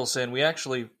ancestral sin, we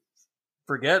actually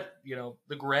forget,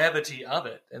 the gravity of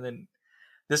it. And then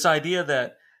this idea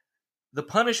that the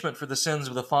punishment for the sins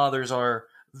of the fathers are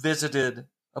visited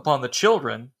upon the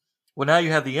children. Well, now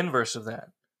you have the inverse of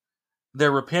that.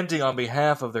 They're repenting on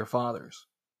behalf of their fathers,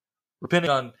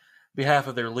 repenting on behalf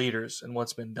of their leaders and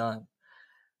what's been done.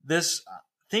 This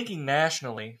thinking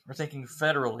nationally or thinking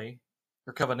federally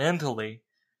or covenantally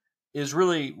is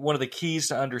really one of the keys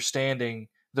to understanding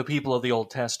the people of the Old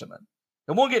Testament.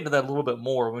 And we'll get into that a little bit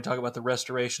more when we talk about the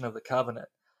restoration of the covenant.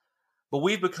 But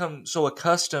we've become so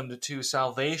accustomed to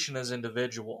salvation as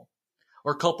individual,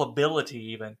 or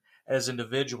culpability even as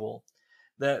individual,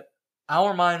 that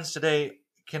our minds today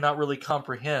cannot really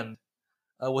comprehend,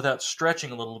 without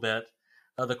stretching a little bit,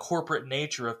 the corporate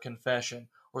nature of confession,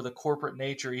 or the corporate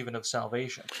nature even of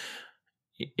salvation.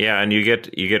 Yeah, and you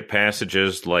get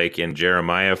passages like in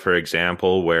Jeremiah, for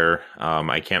example, where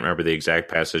I can't remember the exact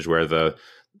passage, where the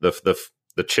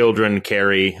children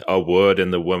carry a wood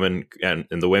and the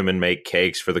women make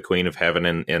cakes for the Queen of Heaven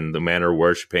in the manner of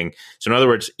worshiping. So in other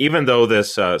words, even though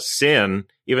this sin,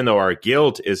 even though our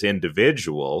guilt is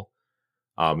individual,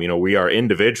 we are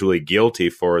individually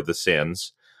guilty for the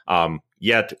sins.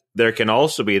 Yet there can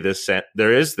also be this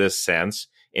sense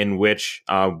in which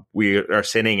we are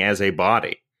sinning as a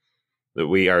body, that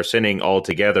we are sinning all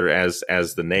together as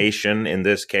the nation, in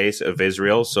this case of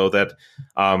Israel, so that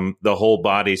the whole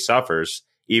body suffers,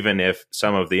 even if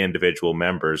some of the individual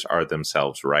members are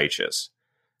themselves righteous.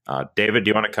 David, do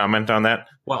you want to comment on that?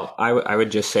 Well, I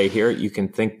would just say here, you can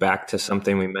think back to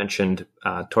something we mentioned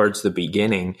towards the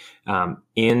beginning.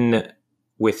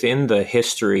 Within the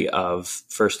history of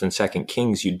First and Second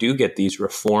Kings, you do get these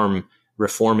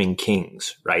reforming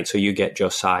kings, right? So you get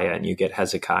Josiah and you get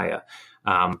Hezekiah.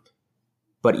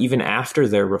 But even after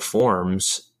their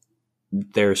reforms,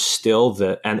 there's still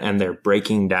and they're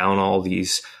breaking down all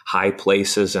these high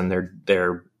places, and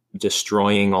they're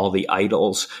destroying all the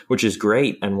idols, which is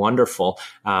great and wonderful.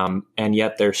 And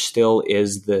yet there still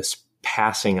is this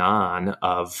passing on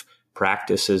of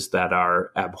practices that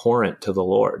are abhorrent to the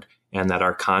Lord and that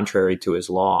are contrary to his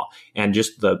law. And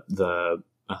just the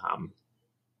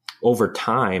over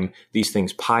time, these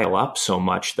things pile up so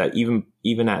much that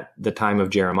even at the time of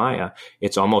Jeremiah,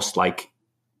 it's almost like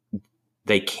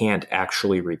they can't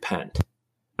actually repent.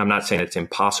 I'm not saying it's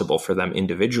impossible for them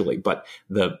individually, but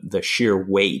the sheer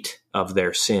weight of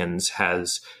their sins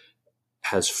has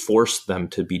forced them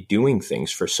to be doing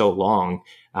things for so long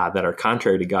that are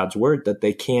contrary to God's word that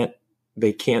they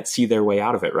can't see their way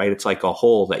out of it. Right? It's like a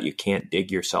hole that you can't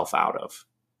dig yourself out of.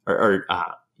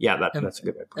 That's a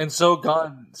good way. And so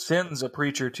God sends a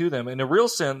preacher to them. In a real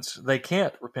sense, they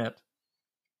can't repent.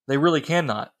 They really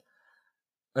cannot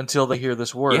until they hear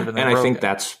this word. Yeah, and I think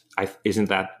isn't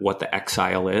that what the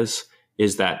exile is?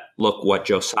 Is that, look, what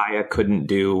Josiah couldn't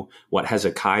do, what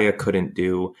Hezekiah couldn't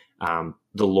do,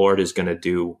 the Lord is going to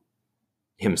do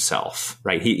himself,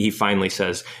 right? He finally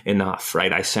says, enough,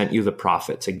 right? I sent you the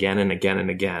prophets again and again and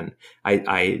again.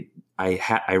 I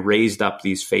raised up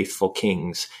these faithful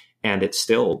kings, and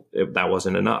that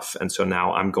wasn't enough. And so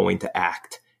now I'm going to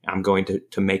act. I'm going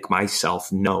to make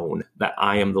myself known that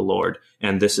I am the Lord.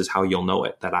 And this is how you'll know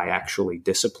it, that I actually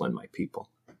discipline my people.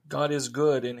 God is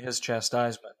good in his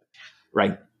chastisement.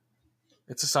 Right.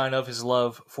 It's a sign of his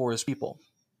love for his people,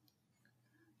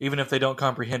 even if they don't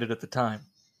comprehend it at the time.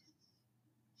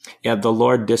 Yeah, the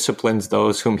Lord disciplines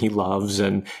those whom he loves,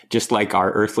 and just like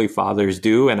our earthly fathers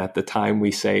do. And at the time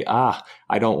we say, I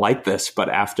don't like this, but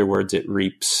afterwards it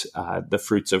reaps the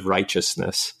fruits of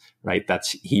righteousness, right?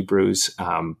 That's Hebrews.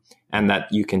 And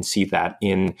that you can see that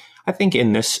I think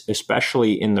in this,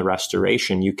 especially in the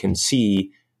restoration, you can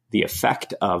see the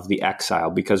effect of the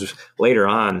exile, because later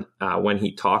on, when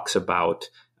he talks about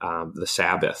the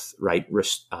Sabbath, right,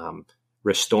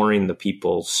 restoring the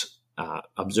people's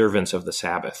observance of the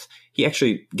Sabbath, he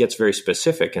actually gets very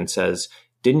specific and says,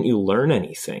 didn't you learn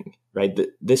anything? Right?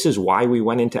 This is why we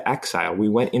went into exile. We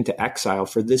went into exile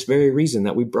for this very reason,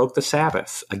 that we broke the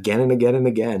Sabbath again and again and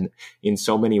again in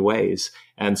so many ways.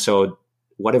 And so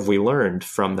what have we learned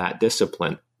from that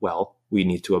discipline? Well, we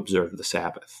need to observe the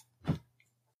Sabbath.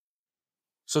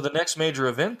 So the next major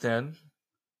event then,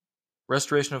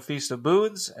 restoration of Feast of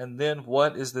Booths, and then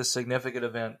what is this significant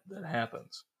event that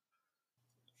happens?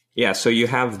 Yeah, so you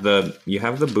have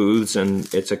the booths,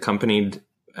 and it's accompanied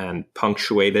and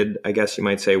punctuated, I guess you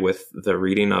might say, with the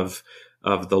reading of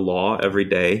the law every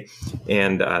day.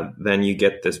 And then you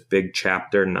get this big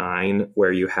chapter 9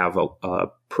 where you have a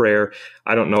prayer.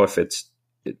 I don't know if it's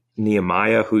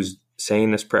Nehemiah who's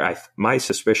saying this prayer. My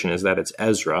suspicion is that it's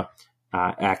Ezra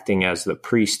acting as the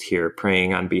priest here,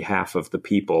 praying on behalf of the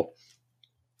people.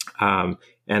 And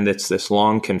it's this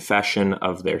long confession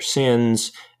of their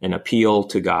sins, an appeal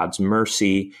to God's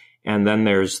mercy. And then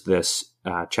there's this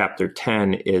chapter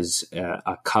 10 is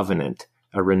a covenant,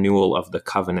 a renewal of the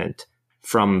covenant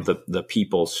from the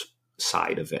people's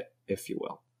side of it, if you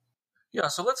will. Yeah,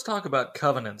 so let's talk about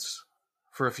covenants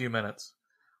for a few minutes.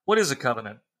 What is a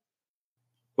covenant?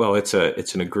 Well, it's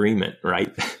an agreement,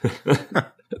 right?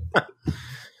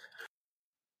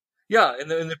 Yeah, in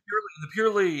the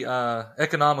purely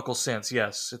economical sense,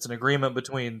 yes, it's an agreement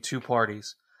between two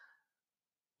parties.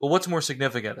 But what's more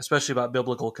significant, especially about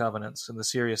biblical covenants and the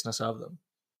seriousness of them?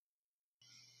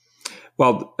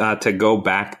 Well, to go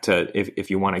back to, if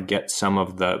you want to get some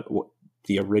of the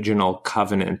original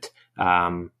covenant,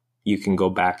 you can go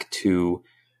back to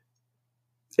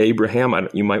Abraham.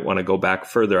 You might want to go back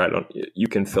further. You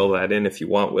can fill that in if you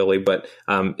want, Willie. But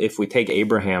if we take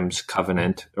Abraham's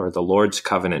covenant, or the Lord's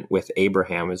covenant with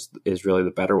Abraham, is really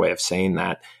the better way of saying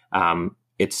that.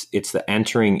 It's the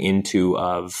entering into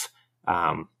of.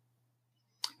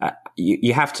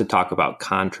 You have to talk about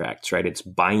contracts, right? It's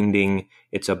binding.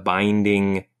 It's a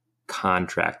binding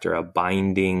contract, or a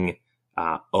binding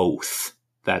oath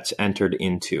that's entered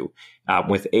into.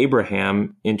 With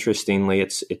Abraham, interestingly,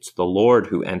 it's the Lord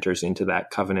who enters into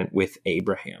that covenant with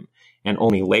Abraham. And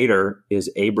only later is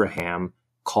Abraham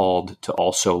called to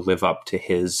also live up to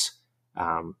his,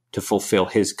 to fulfill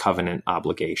his covenant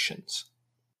obligations.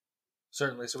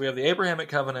 Certainly. So we have the Abrahamic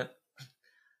covenant,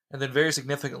 and then very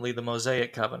significantly, the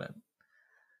Mosaic covenant.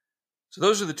 So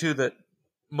those are the two that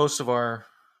most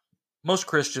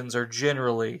Christians are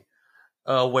generally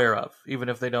aware of, even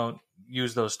if they don't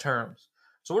use those terms.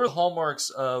 So what are the hallmarks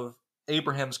of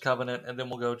Abraham's covenant, and then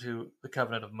we'll go to the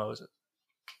covenant of Moses.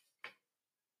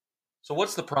 So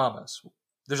what's the promise?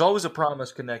 There's always a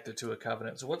promise connected to a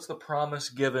covenant. So what's the promise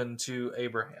given to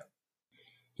Abraham?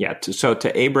 Yeah, so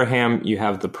to Abraham, you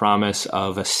have the promise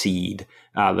of a seed,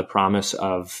 the promise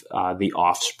of the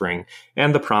offspring,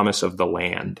 and the promise of the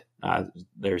land.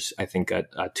 There's, I think,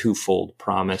 a twofold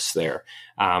promise there.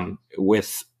 And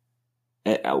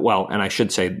I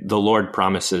should say the Lord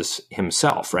promises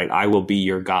himself, right? I will be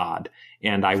your God,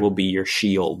 and I will be your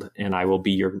shield, and I will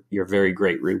be your very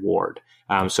great reward.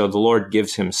 So the Lord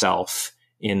gives himself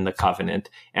in the covenant,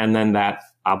 and then that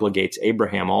obligates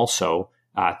Abraham also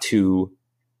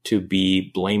to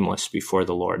be blameless before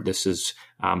the Lord. This is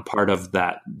part of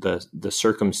that. The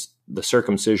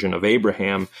circumcision of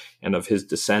Abraham and of his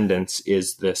descendants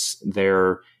is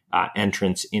their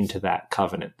entrance into that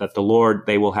covenant. That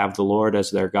they will have the Lord as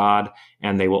their God,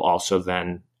 and they will also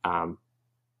then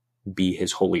be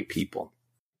his holy people.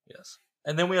 Yes,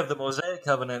 and then we have the Mosaic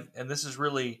covenant, and this is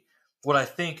really what I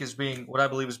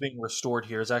believe is being restored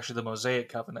here is actually the Mosaic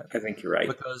covenant. I think you're right.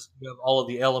 Because you have all of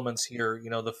the elements here.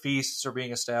 You know, the feasts are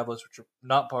being established, which are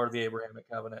not part of the Abrahamic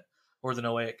covenant or the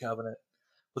Noahic covenant,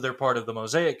 but they're part of the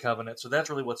Mosaic covenant. So that's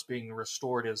really what's being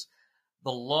restored, is the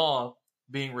law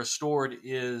being restored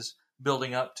is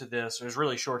building up to this. There's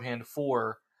really shorthand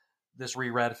for this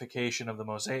re-ratification of the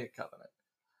Mosaic covenant.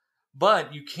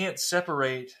 But you can't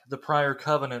separate the prior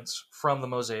covenants from the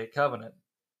Mosaic covenant.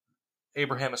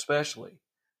 Abraham especially,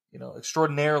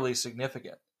 extraordinarily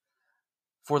significant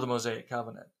for the Mosaic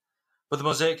covenant. But the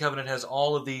Mosaic covenant has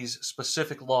all of these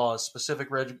specific laws, specific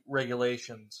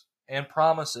regulations, and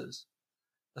promises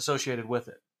associated with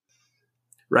it.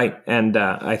 Right, and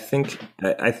I think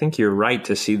you're right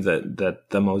to see that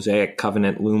the Mosaic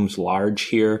covenant looms large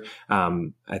here.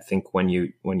 I think when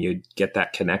you get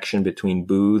that connection between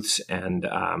booths and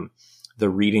the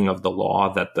reading of the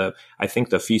law, I think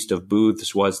the Feast of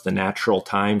Booths was the natural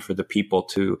time for the people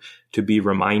to be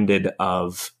reminded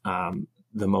of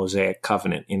the Mosaic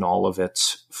covenant in all of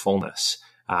its fullness,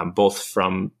 both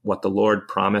from what the Lord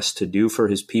promised to do for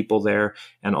his people there,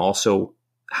 and also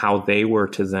how they were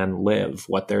to then live,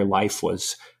 what their life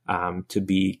was to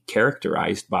be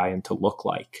characterized by and to look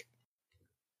like.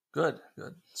 Good,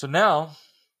 good. So now,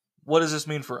 what does this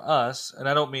mean for us? And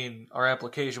I don't mean our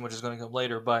application, which is going to come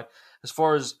later, but as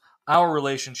far as our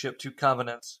relationship to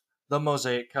covenants, the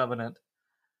Mosaic covenant,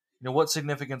 what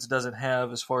significance does it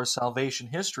have as far as salvation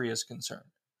history is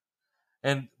concerned?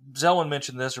 And Zelwyn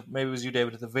mentioned this, or maybe it was you,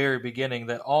 David, at the very beginning,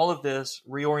 that all of this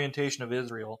reorientation of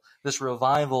Israel, this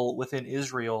revival within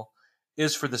Israel,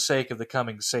 is for the sake of the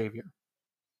coming Savior.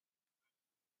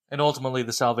 And ultimately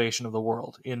the salvation of the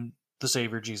world in the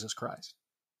Savior Jesus Christ.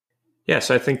 Yes,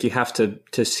 I think you have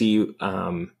to see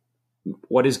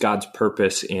what is God's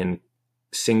purpose in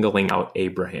singling out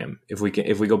Abraham. If we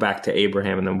go back to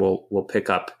Abraham, and then we'll pick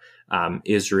up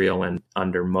Israel and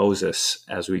under Moses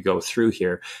as we go through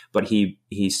here. But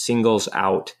he singles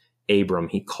out Abram.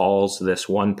 He calls this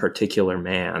one particular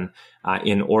man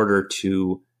in order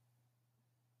to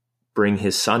bring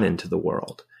his son into the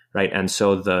world. Right. And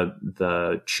so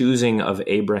the choosing of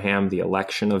Abraham, the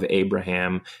election of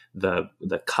Abraham, the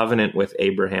covenant with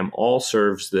Abraham all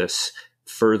serves this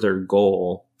further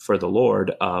goal for the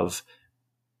Lord of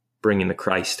bringing the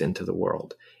Christ into the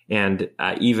world. And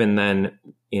even then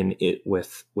in it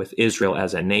with Israel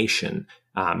as a nation,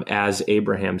 as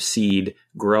Abraham's seed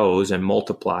grows and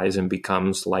multiplies and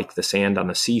becomes like the sand on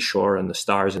the seashore and the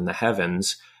stars in the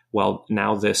heavens, well,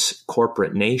 now this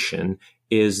corporate nation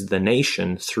is the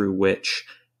nation through which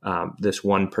this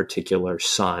one particular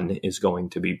son is going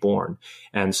to be born.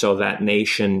 And so that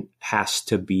nation has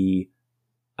to be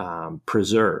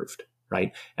preserved,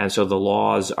 right? And so the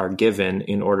laws are given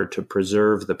in order to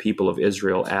preserve the people of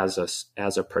Israel as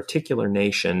a particular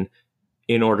nation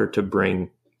in order to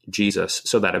bring Jesus,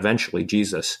 so that eventually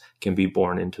Jesus can be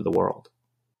born into the world.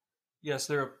 Yes,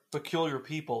 they're a peculiar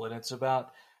people, and it's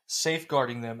about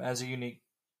safeguarding them as a unique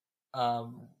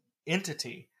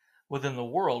entity within the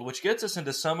world, which gets us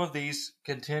into some of these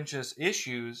contentious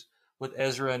issues with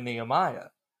Ezra and Nehemiah,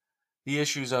 the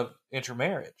issues of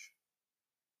intermarriage.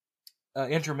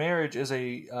 Intermarriage is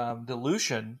a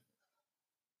dilution.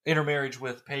 Intermarriage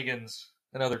with pagans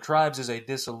and other tribes is a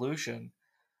dissolution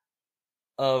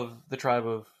of the tribe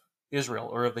of Israel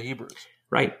or of the Hebrews.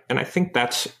 Right. And I think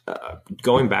that's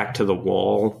going back to the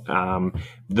wall,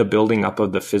 the building up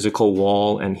of the physical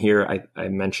wall. And here I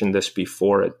mentioned this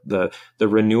before, the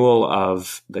renewal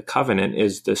of the covenant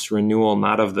is this renewal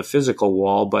not of the physical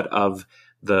wall, but of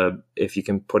if you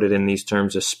can put it in these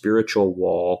terms, a spiritual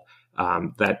wall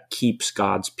that keeps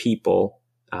God's people,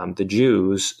 the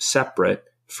Jews, separate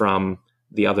from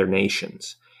the other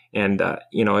nations. And,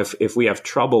 if we have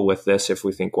trouble with this, if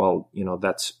we think, well,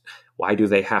 that's why do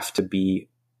they have to be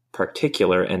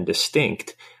particular and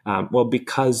distinct? Well,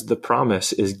 because the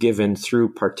promise is given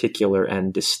through particular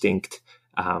and distinct,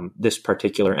 this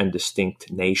particular and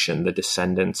distinct nation, the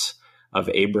descendants of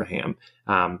Abraham.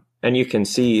 And you can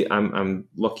see, I'm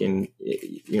looking,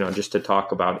 just to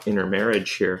talk about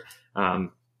intermarriage here.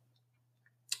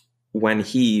 When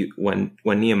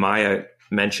Nehemiah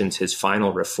mentions his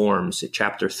final reforms,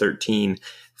 chapter 13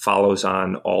 follows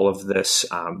on all of this,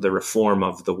 the reform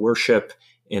of the worship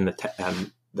in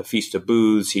the Feast of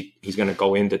Booths. He's going to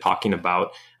go into talking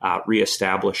about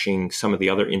reestablishing some of the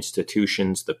other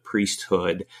institutions, the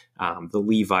priesthood, the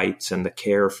Levites, and the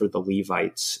care for the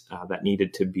Levites that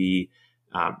needed to be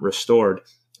restored.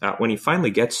 When he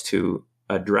finally gets to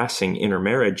addressing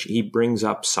intermarriage, he brings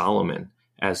up Solomon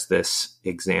as this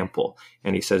example.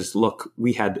 And he says, look,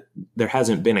 there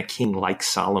hasn't been a king like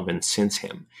Solomon since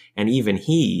him. And even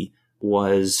he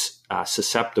was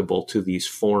susceptible to these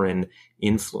foreign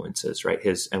influences, right?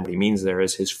 And what he means there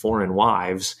is his foreign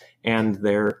wives and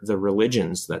the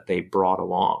religions that they brought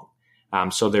along.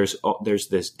 So there's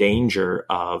this danger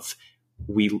of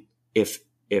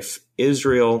if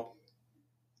Israel,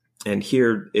 and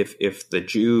here if the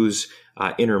Jews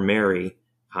intermarry,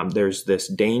 there's this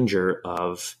danger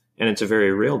of, and it's a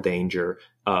very real danger.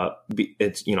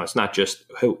 It's not just,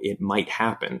 it might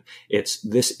happen.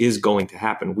 This is going to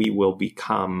happen. We will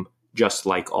become just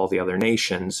like all the other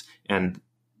nations. And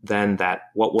then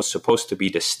what was supposed to be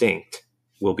distinct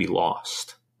will be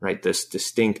lost, right? This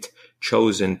distinct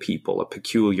chosen people, a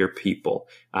peculiar people,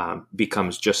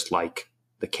 becomes just like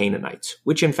the Canaanites,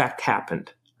 which in fact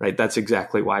happened, right? That's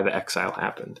exactly why the exile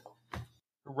happened.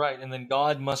 Right, and then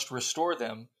God must restore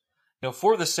them,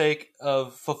 for the sake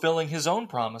of fulfilling his own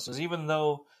promises. Even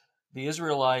though the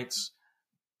Israelites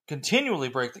continually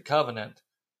break the covenant,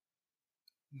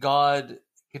 God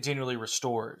continually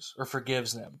restores or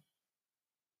forgives them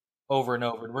over and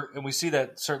over. And we see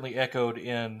that certainly echoed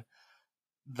in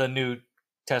the New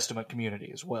Testament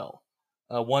community as well,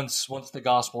 once the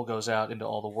gospel goes out into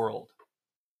all the world.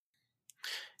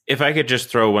 If I could just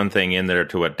throw one thing in there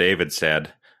to what David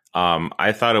said,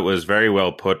 I thought it was very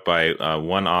well put by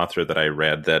one author that I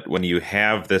read, that when you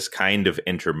have this kind of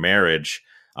intermarriage,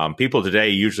 people today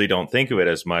usually don't think of it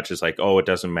as much as like, oh, it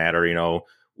doesn't matter,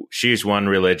 she's one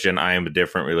religion, I am a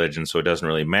different religion, so it doesn't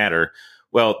really matter.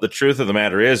 Well, the truth of the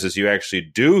matter is you actually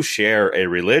do share a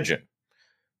religion,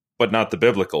 but not the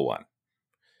biblical one.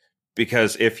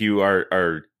 Because if you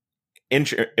are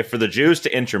if for the Jews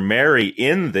to intermarry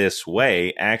in this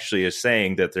way actually is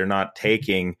saying that they're not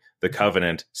taking the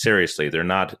covenant seriously. They're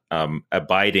not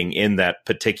abiding in that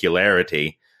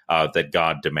particularity that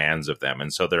God demands of them.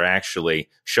 And so they're actually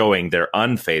showing their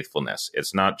unfaithfulness.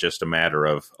 It's not just a matter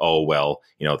of, oh, well,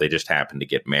 they just happen to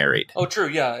get married. Oh, true.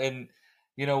 Yeah. And,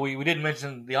 we didn't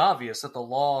mention the obvious, that the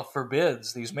law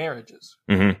forbids these marriages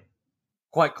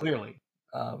quite clearly.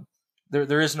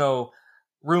 There is no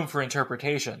room for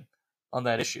interpretation on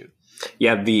that issue.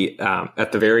 Yeah,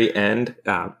 at the very end,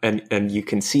 and you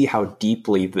can see how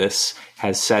deeply this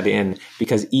has set in,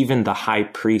 because even the high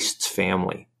priest's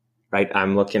family, right?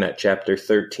 I'm looking at chapter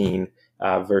 13,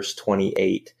 verse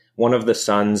 28. One of the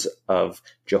sons of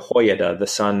Jehoiada, the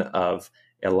son of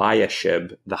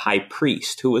Eliashib, the high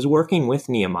priest, who was working with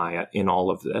Nehemiah in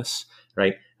all of this,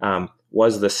 right,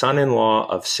 was the son-in-law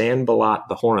of Sanballat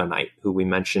the Horonite, who we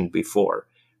mentioned before,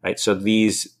 right? So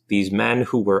these men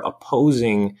who were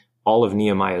opposing all of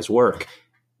Nehemiah's work,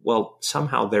 well,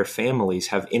 somehow their families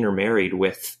have intermarried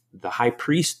with the high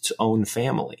priest's own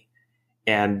family.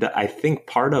 And I think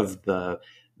part of the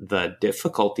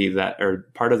difficulty or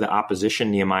part of the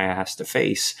opposition Nehemiah has to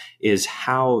face is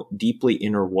how deeply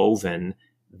interwoven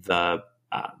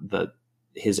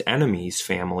his enemies'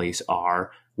 families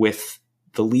are with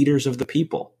the leaders of the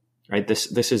people, right?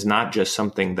 This is not just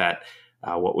something that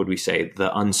what would we say,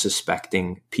 the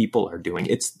unsuspecting people are doing.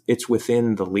 It's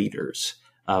within the leaders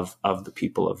of the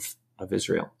people of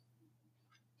Israel.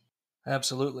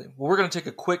 Absolutely. Well, we're going to take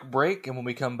a quick break, and when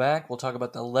we come back, we'll talk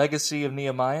about the legacy of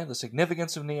Nehemiah, the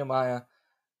significance of Nehemiah,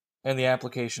 and the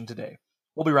application today.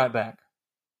 We'll be right back.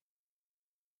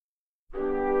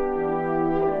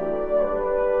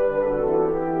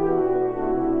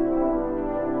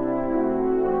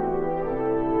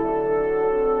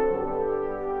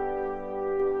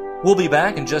 We'll be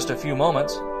back in just a few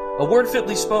moments. A Word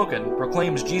Fitly Spoken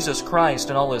proclaims Jesus Christ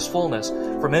in all His fullness,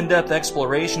 from in-depth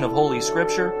exploration of Holy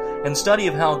Scripture and study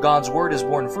of how God's Word has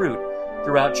borne fruit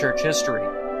throughout church history.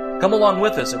 Come along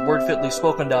with us at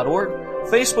wordfitlyspoken.org,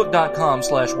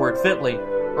 facebook.com/wordfitly,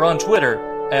 or on Twitter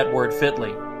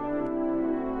 @wordfitly.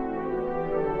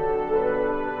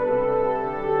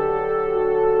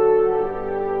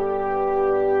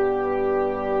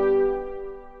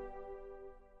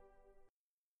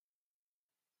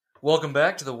 Welcome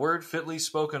back to the Word Fitly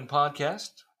Spoken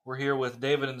podcast. We're here with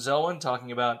David and Zelwyn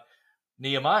talking about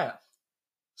Nehemiah.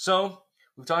 So,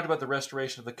 we've talked about the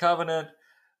restoration of the covenant,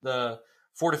 the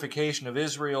fortification of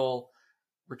Israel,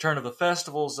 return of the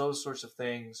festivals, those sorts of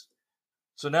things.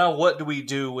 So now what do we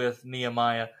do with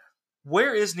Nehemiah?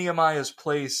 Where is Nehemiah's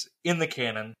place in the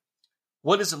canon?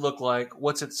 What does it look like?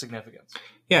 What's its significance?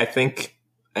 Yeah, I think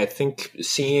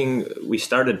we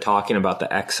started talking about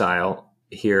the exile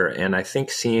here, and I think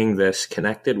seeing this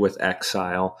connected with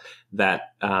exile,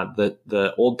 that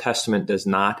the Old Testament does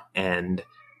not end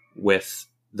with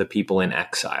the people in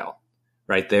exile,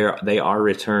 right? They are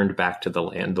returned back to the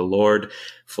land. The Lord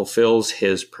fulfills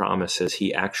His promises.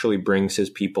 He actually brings His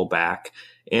people back,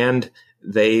 and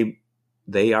they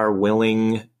are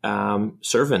willing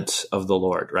servants of the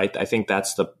Lord, right? I think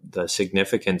that's the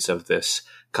significance of this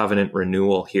covenant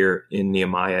renewal here in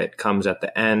Nehemiah. It comes at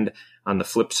the end. On the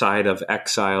flip side of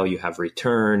exile, you have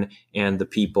return, and the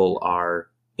people are,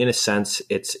 in a sense,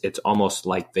 it's almost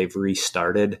like they've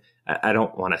restarted. I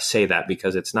don't want to say that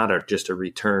because it's not just a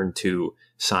return to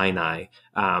Sinai,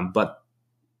 but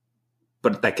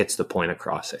that gets the point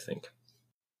across, I think.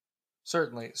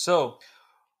 Certainly. So,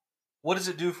 what does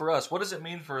it do for us? What does it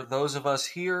mean for those of us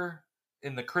here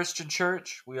in the Christian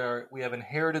church? We have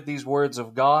inherited these words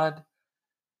of God.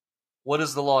 What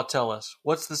does the law tell us?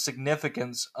 What's the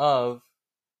significance of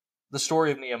the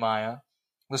story of Nehemiah,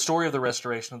 the story of the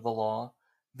restoration of the law,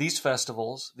 these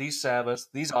festivals, these Sabbaths,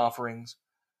 these offerings?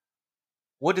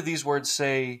 What do these words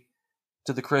say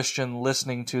to the Christian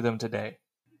listening to them today?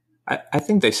 I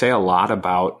think they say a lot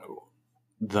about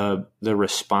the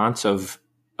response of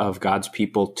God's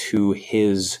people to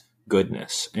His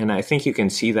goodness. And I think you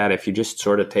can see that if you just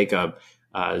sort of take a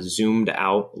zoomed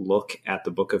out look at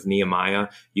the book of Nehemiah.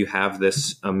 You have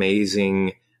this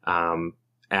amazing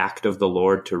act of the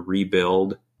Lord to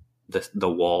rebuild the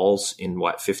walls in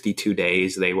 52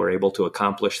 days. They were able to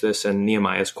accomplish this. And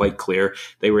Nehemiah is quite clear.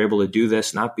 They were able to do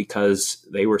this not because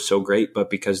they were so great, but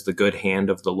because the good hand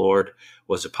of the Lord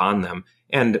was upon them.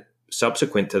 And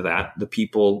subsequent to that, the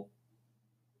people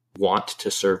want to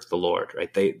serve the Lord,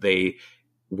 right? They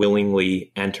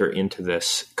willingly enter into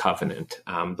this covenant.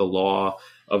 The law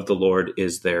of the Lord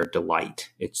is their delight.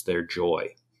 It's their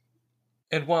joy.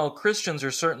 And while Christians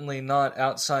are certainly not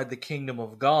outside the kingdom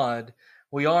of God,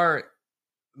 we are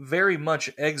very much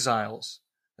exiles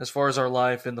as far as our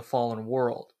life in the fallen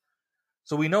world.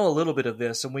 So we know a little bit of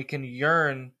this, and we can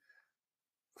yearn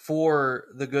for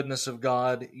the goodness of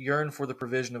God, yearn for the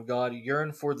provision of God,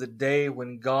 yearn for the day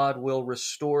when God will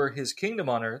restore his kingdom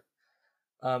on earth,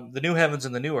 the new heavens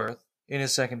and the new earth, in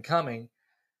his second coming,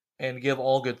 and give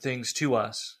all good things to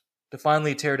us, to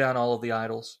finally tear down all of the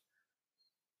idols,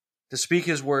 to speak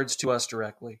his words to us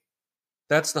directly.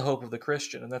 That's the hope of the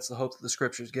Christian, and that's the hope that the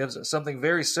Scriptures gives us. Something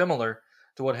very similar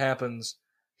to what happens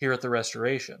here at the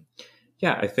Restoration.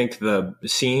 Yeah, I think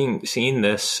seeing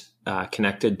this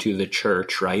connected to the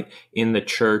church, right? In the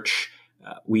church,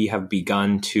 we have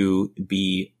begun to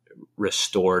be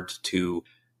restored to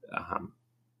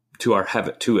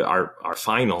our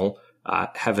final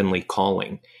heavenly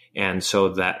calling, and so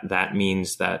that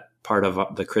means that part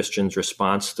of the Christian's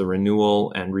response, the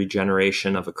renewal and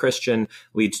regeneration of a Christian,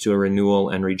 leads to a renewal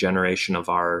and regeneration of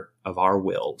our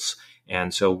wills,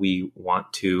 and so we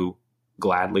want to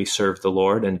gladly serve the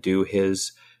Lord and do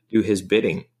His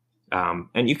bidding.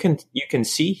 And you can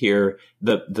see here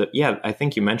I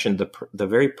think you mentioned the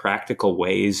very practical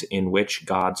ways in which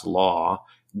God's law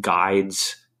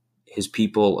guides his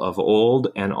people of old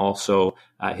and also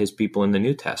his people in the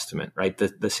New Testament, right?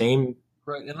 The same.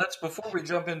 Right, and before we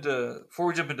jump into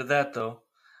that though,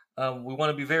 we want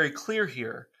to be very clear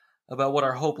here about what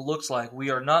our hope looks like.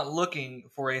 We are not looking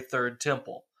for a third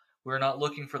temple. We're not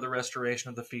looking for the restoration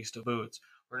of the Feast of Booths.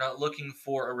 We're not looking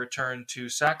for a return to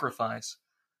sacrifice,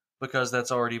 because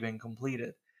that's already been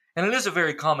completed. And it is a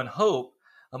very common hope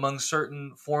among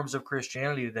certain forms of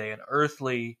Christianity today, an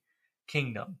earthly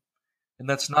kingdom. And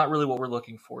that's not really what we're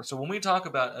looking for. So when we talk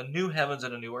about a new heavens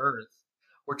and a new earth,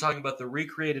 we're talking about the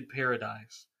recreated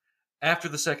paradise after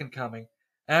the second coming,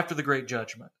 after the great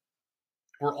judgment,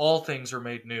 where all things are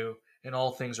made new and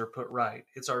all things are put right.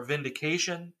 It's our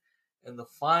vindication and the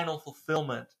final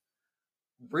fulfillment,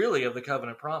 really, of the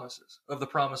covenant promises, of the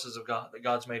promises of God that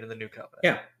God's made in the new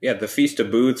covenant. Yeah. The Feast of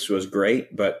Booths was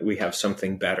great, but we have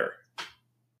something better.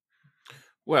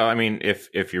 Well, I mean,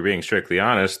 if you're being strictly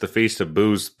honest, the Feast of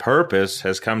Booths' purpose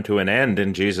has come to an end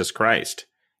in Jesus Christ.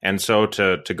 And so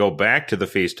to go back to the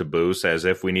Feast of Booths as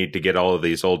if we need to get all of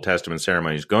these Old Testament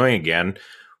ceremonies going again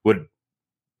would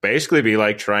basically be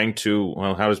like trying to,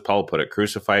 well, how does Paul put it,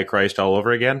 crucify Christ all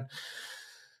over again?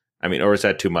 I mean, or is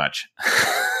that too much?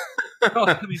 No,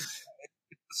 I mean, it's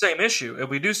the same issue. And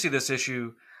we do see this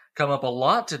issue come up a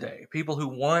lot today. People who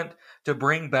want to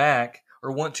bring back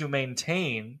or want to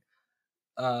maintain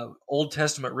Old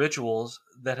Testament rituals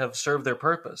that have served their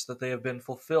purpose, that they have been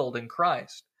fulfilled in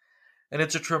Christ. And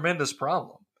it's a tremendous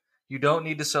problem. You don't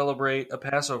need to celebrate a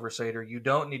Passover Seder. You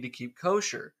don't need to keep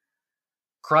kosher.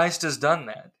 Christ has done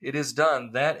that. It is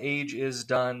done. That age is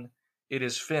done. It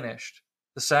is finished.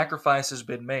 The sacrifice has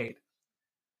been made.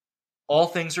 All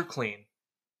things are clean.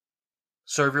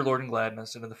 Serve your Lord in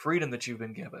gladness and in the freedom that you've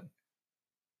been given.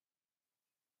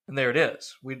 And there it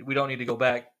is. We don't need to go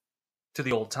back to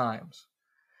the old times.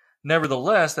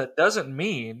 Nevertheless, that doesn't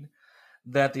mean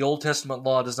that the Old Testament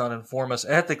law does not inform us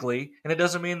ethically, and it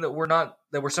doesn't mean that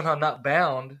we're somehow not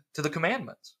bound to the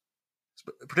commandments,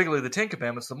 particularly the Ten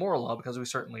Commandments, the moral law, because we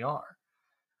certainly are.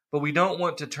 But we don't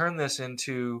want to turn this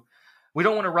into, we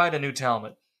don't want to write a new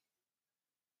Talmud.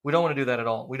 We don't want to do that at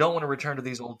all. We don't want to return to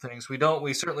these old things. We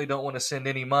certainly don't want to send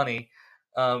any money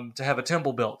to have a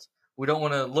temple built. We don't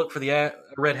want to look for the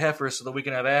red heifer so that we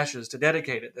can have ashes to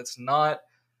dedicate it. That's not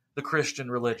the Christian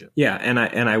religion. Yeah, and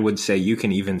I would say you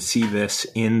can even see this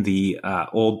in the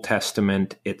Old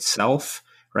Testament itself,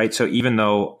 right? So even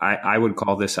though I would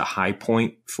call this a high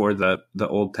point for the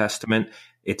Old Testament,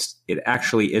 it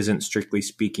actually isn't, strictly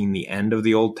speaking, the end of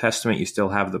the Old Testament. You still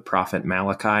have the prophet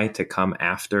Malachi to come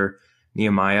after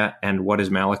Nehemiah. And what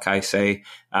does Malachi say?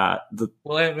 And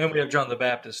we have John the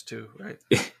Baptist too, right?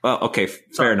 Well, okay,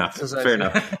 fair enough.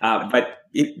 But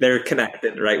they're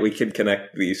connected, right? We can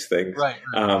connect these things. Right.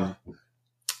 I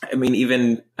mean,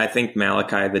 even I think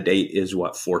Malachi, the date is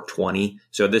 420.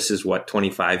 So this is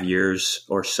 25 years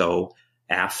or so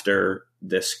after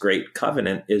this great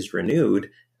covenant is renewed.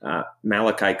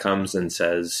 Malachi comes and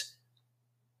says,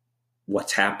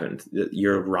 what's happened.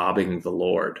 You're robbing the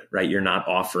Lord, right? You're not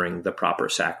offering the proper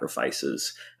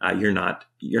sacrifices. You're not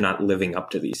living up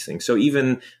to these things. So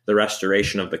even the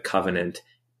restoration of the covenant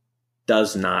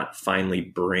does not finally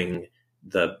bring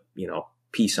the,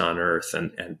 peace on earth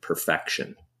and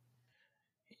perfection.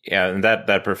 Yeah, and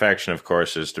that perfection, of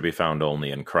course, is to be found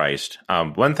only in Christ.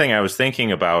 One thing I was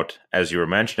thinking about as you were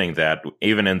mentioning that,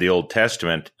 even in the Old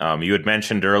Testament, you had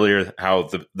mentioned earlier how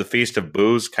the Feast of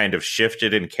Booths kind of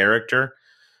shifted in character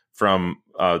from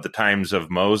the times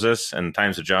of Moses and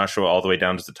times of Joshua all the way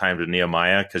down to the times of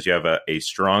Nehemiah, because you have a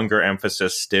stronger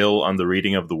emphasis still on the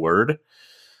reading of the Word.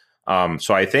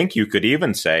 So I think you could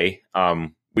even say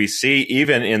we see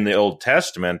even in the Old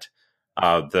Testament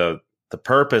the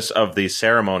purpose of these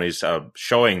ceremonies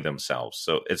showing themselves.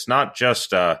 So it's not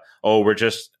just, we're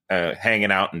just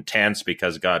hanging out in tents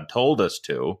because God told us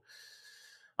to,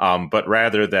 but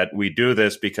rather that we do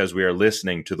this because we are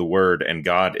listening to the Word and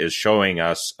God is showing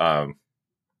us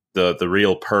the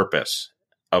real purpose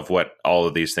of what all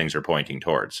of these things are pointing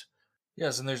towards.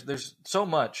 Yes, and there's so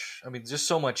much. I mean, just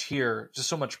so much here, just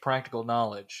so much practical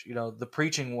knowledge. The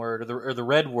preaching word or the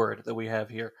read word that we have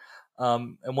here,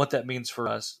 and what that means for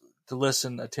us to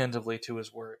listen attentively to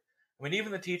His word. I mean,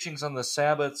 even the teachings on the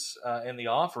Sabbaths and the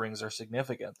offerings are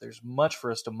significant. There's much for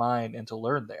us to mine and to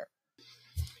learn there.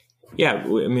 Yeah,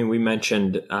 I mean, we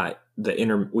mentioned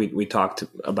we talked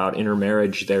about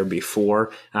intermarriage there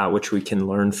before, which we can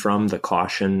learn from the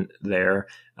caution there,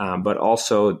 but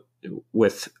also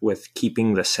with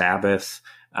keeping the Sabbath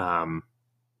and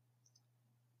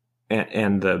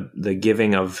the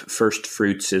giving of first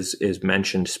fruits is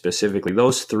mentioned specifically.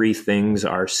 Those three things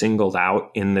are singled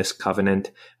out in this covenant: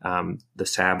 the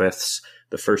Sabbaths,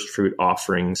 the first fruit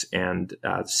offerings, and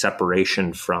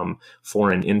separation from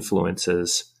foreign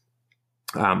influences.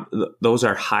 Those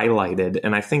are highlighted,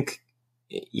 and I think,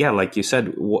 like you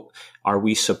said, are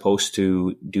we supposed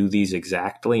to do these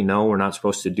exactly? No, we're not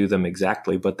supposed to do them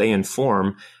exactly, but they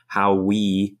inform how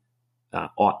we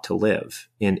ought to live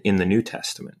in the New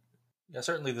Testament. Yeah,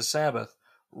 certainly the Sabbath,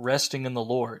 resting in the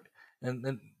Lord,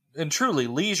 and truly,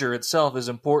 leisure itself is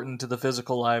important to the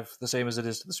physical life, the same as it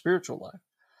is to the spiritual life.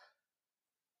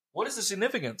 What is the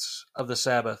significance of the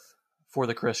Sabbath for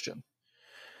the Christian?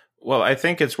 Well, I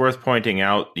think it's worth pointing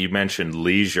out, you mentioned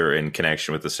leisure in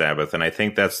connection with the Sabbath, and I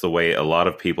think that's the way a lot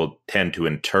of people tend to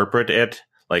interpret it,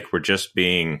 like we're just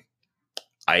being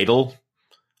idle,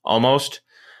 almost.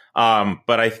 But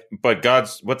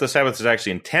what the Sabbath is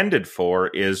actually intended for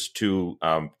is to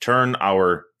turn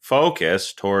our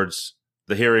focus towards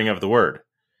the hearing of the Word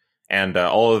and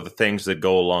all of the things that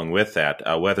go along with that,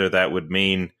 whether that would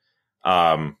mean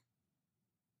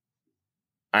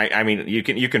I mean, you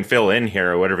can fill in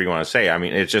here or whatever you want to say. I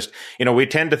mean, it's just, we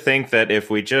tend to think that if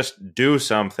we just do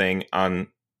something on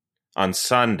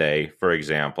Sunday, for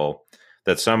example,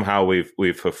 that somehow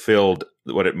we've fulfilled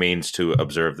what it means to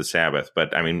observe the Sabbath.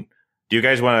 But I mean, do you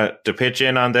guys want to pitch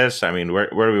in on this? I mean, where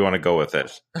do we want to go with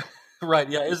this? Right.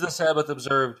 Yeah. Is the Sabbath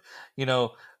observed,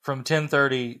 from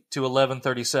 10:30 to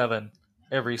 11:37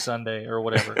 every Sunday or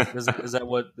whatever? Is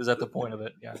that the point of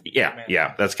it? Yeah.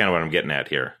 Yeah. That's kind of what I'm getting at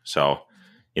here. So,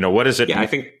 what is it? Yeah, I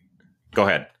think. Go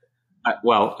ahead.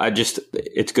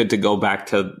 It's good to go back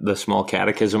to the small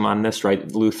catechism on this,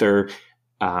 right? Luther,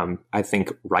 I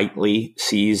think, rightly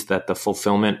sees that the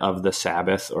fulfillment of the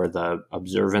Sabbath or the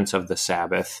observance of the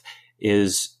Sabbath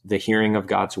is the hearing of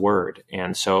God's word.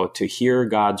 And so to hear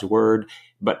God's word,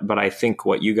 but I think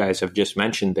what you guys have just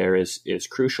mentioned there is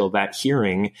crucial. That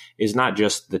hearing is not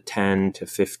just the 10 to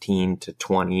 15 to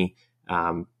 20,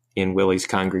 in Willie's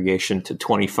congregation to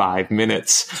 25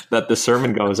 minutes that the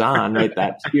sermon goes on, right?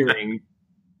 That hearing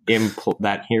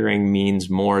means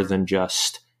more than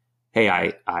just, hey,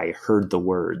 I heard the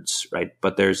words, right?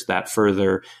 But there's that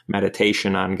further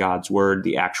meditation on God's word,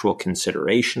 the actual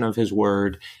consideration of His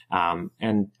word,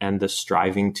 and the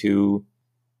striving to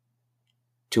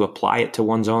apply it to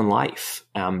one's own life.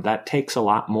 That takes a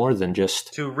lot more than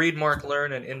just to read, mark,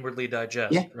 learn, and inwardly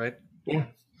digest, right?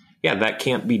 Yeah. That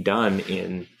can't be done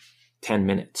in 10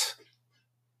 minutes.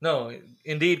 No,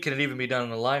 indeed, can it even be done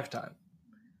in a lifetime?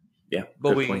 Yeah,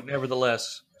 but we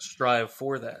nevertheless strive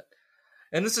for that.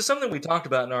 And this is something we talked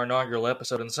about in our inaugural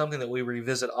episode, and something that we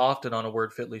revisit often on A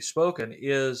Word Fitly Spoken,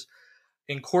 is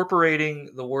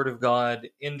incorporating the Word of God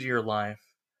into your life.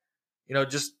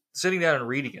 Just sitting down and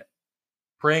reading it,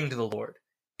 praying to the Lord,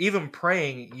 even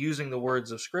praying using the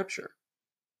words of Scripture.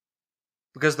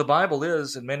 Because the Bible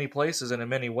is, in many places and in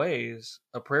many ways,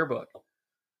 a prayer book,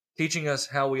 teaching us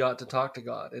how we ought to talk to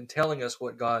God and telling us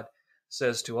what God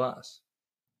says to us.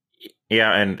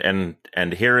 Yeah,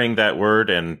 and hearing that word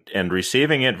and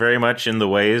receiving it very much in the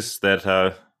ways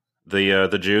that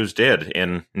the Jews did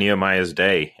in Nehemiah's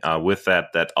day with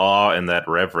that awe and that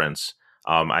reverence.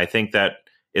 I think that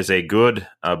is a good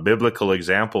biblical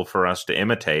example for us to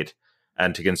imitate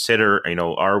and to consider.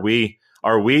 Are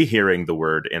we hearing the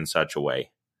word in such a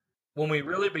way? When we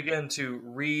really begin to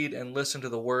read and listen to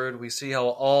the word, we see how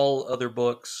all other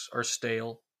books are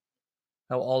stale,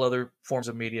 how all other forms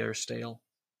of media are stale.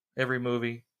 Every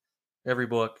movie, every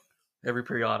book, every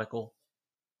periodical,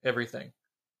 everything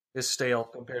is stale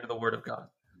compared to the word of God.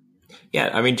 Yeah,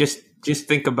 I mean, just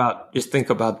think about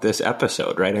this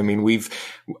episode, right? I mean,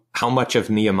 how much of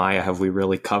Nehemiah have we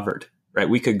really covered, right?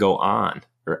 We could go on.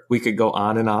 We could go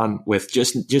on and on with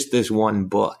just this one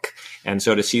book. And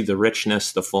so to see the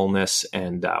richness, the fullness,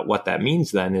 and what that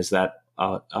means then is that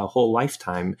a whole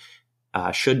lifetime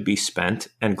should be spent,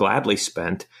 and gladly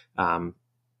spent,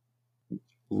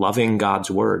 loving God's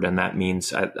word. And that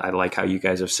means, I like how you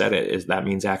guys have said it, is that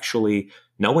means actually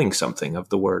knowing something of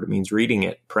the word. It means reading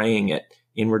it, praying it,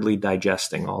 inwardly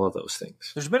digesting, all of those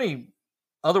things. There's many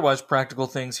otherwise practical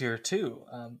things here too.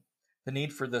 The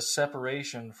need for the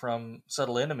separation from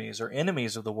subtle enemies or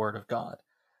enemies of the word of God.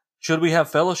 Should we have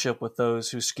fellowship with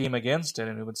those who scheme against it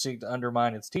and who would seek to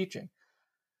undermine its teaching?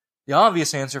 The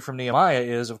obvious answer from Nehemiah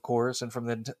is, of course, and from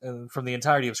the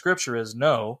entirety of Scripture is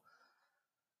no.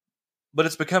 But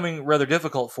it's becoming rather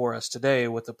difficult for us today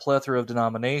with the plethora of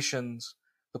denominations,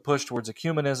 the push towards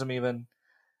ecumenism even,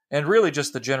 and really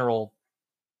just the general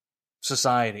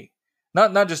society.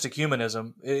 Not just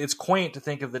ecumenism. It's quaint to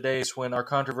think of the days when our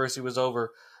controversy was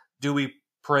over, do we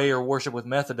pray or worship with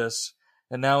Methodists?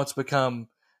 And now it's become,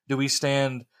 do we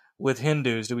stand with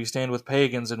Hindus? Do we stand with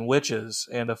pagans and witches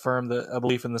and affirm a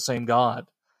belief in the same God,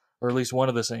 or at least one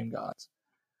of the same gods?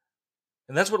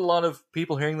 And that's what a lot of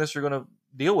people hearing this are going to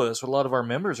deal with. That's what a lot of our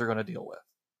members are going to deal with.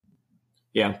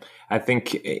 Yeah, I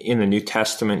think in the New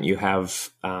Testament, you have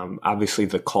obviously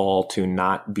the call to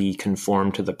not be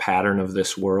conformed to the pattern of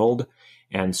this world.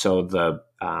 And so the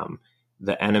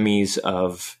enemies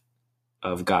of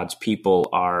God's people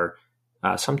are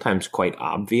sometimes quite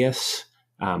obvious.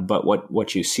 But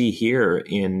what you see here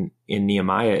in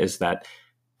Nehemiah is that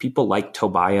people like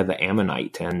Tobiah the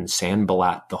Ammonite and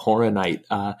Sanballat the Horonite,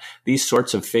 these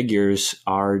sorts of figures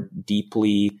are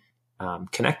deeply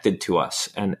connected to us,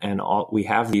 and we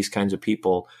have these kinds of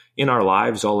people in our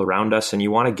lives all around us, and you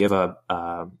want to give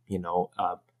a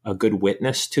good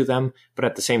witness to them, but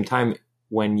at the same time,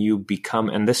 when you become,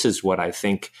 and this is what I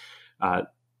think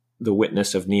the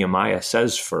witness of Nehemiah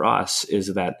says for us,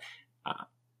 is that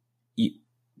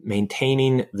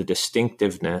maintaining the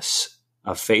distinctiveness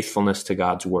of faithfulness to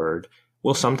God's word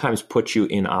will sometimes put you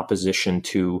in opposition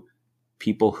to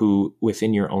people who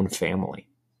within your own family.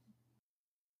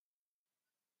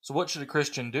 So what should a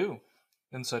Christian do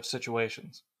in such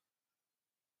situations?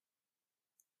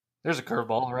 There's a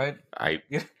curveball, right?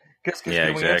 Because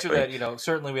when we answer that,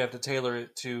 certainly we have to tailor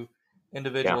it to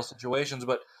individual situations.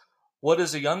 But what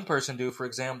does a young person do, for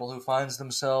example, who finds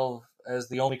themselves as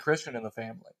the only Christian in the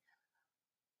family?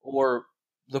 Or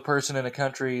the person in a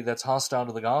country that's hostile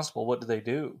to the gospel, what do they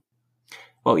do?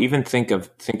 Well, even think of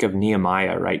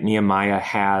Nehemiah, right? Nehemiah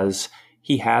has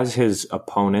his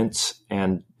opponents,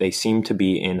 and they seem to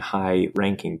be in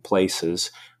high-ranking places,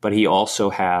 but he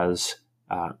also has,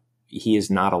 he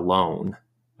is not alone.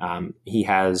 He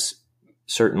has,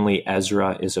 certainly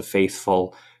Ezra is a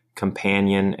faithful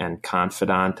companion and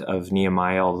confidant of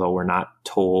Nehemiah, although we're not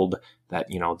told that,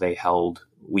 they held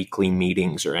weekly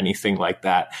meetings or anything like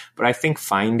that. But I think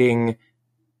finding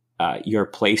your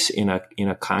place in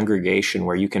a congregation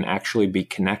where you can actually be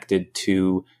connected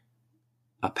to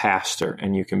a pastor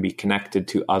and you can be connected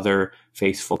to other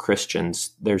faithful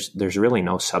Christians, there's really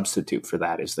no substitute for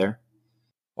that, is there?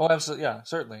 Oh, absolutely. Yeah,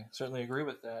 certainly agree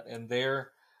with that. And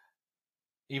there,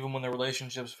 even when the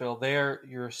relationships fail, there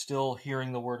you're still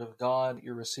hearing the word of God,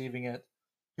 you're receiving it.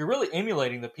 You're really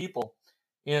emulating the people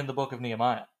in the book of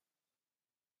Nehemiah.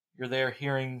 You're there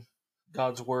hearing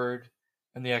God's word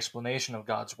and the explanation of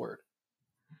God's word.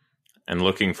 And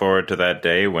looking forward to that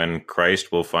day when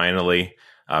Christ will finally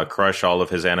crush all of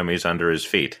his enemies under his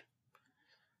feet.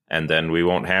 And then we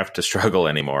won't have to struggle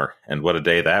anymore. And what a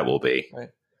day that will be. Right.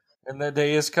 And that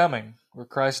day is coming where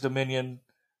Christ's dominion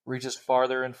reaches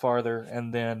farther and farther,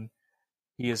 and then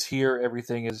he is here,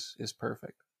 everything is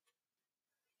perfect.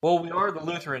 Well, we are the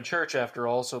Lutheran Church after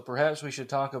all, so perhaps we should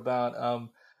talk about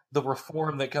the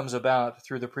reform that comes about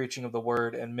through the preaching of the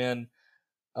word and men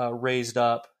raised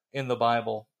up in the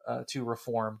Bible to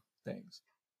reform things.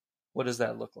 What does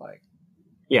that look like?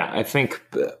 Yeah, I think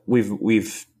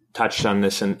we've touched on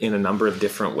this in a number of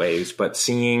different ways, but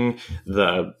seeing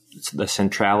the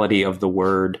centrality of the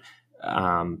word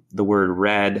the word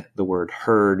read, the word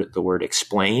heard, the word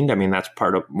explained. I mean, that's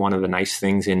part of one of the nice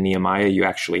things in Nehemiah. You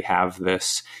actually have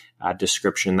this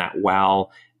description that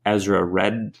while Ezra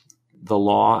read the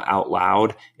law out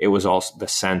loud, it was also, the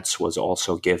sense was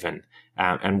also given.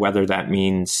 And whether that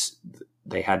means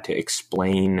they had to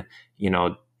explain,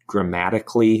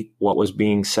 grammatically what was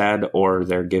being said, or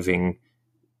they're giving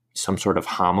some sort of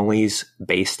homilies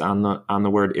based on the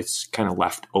word, it's kind of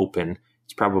left open.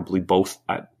 It's probably both,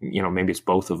 maybe it's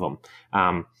both of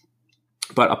them.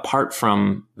 But apart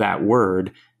from that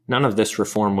word, none of this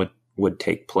reform would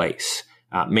take place.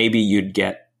 Maybe you'd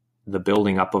get the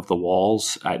building up of the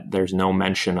walls. There's no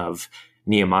mention of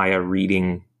Nehemiah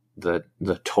reading the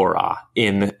Torah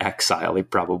in exile. He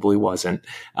probably wasn't.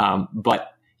 But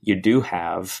you do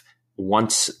have,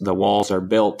 once the walls are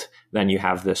built, then you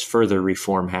have this further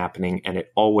reform happening, and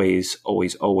it always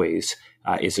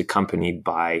is accompanied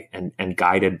by and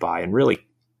guided by and really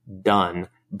done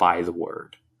by the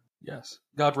word. Yes.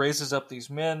 God raises up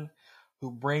these men who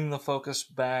bring the focus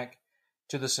back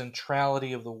to the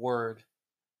centrality of the word.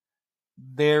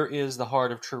 There is the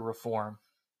heart of true reform,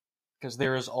 because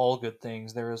there is all good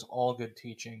things. There is all good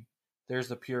teaching. There's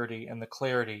the purity and the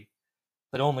clarity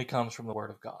that only comes from the word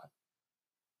of God.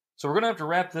 So we're going to have to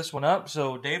wrap this one up.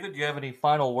 So, David, do you have any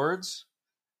final words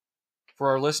for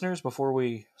our listeners before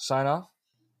we sign off?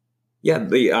 Yeah,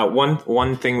 the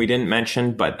one thing we didn't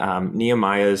mention, but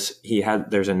Nehemiah's,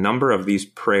 there's a number of these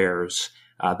prayers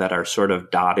that are sort of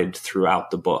dotted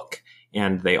throughout the book,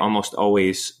 and they almost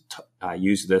always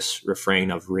use this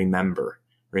refrain of remember,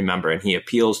 and he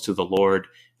appeals to the Lord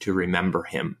to remember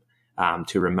him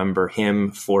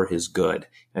for his good.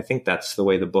 I think that's the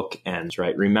way the book ends,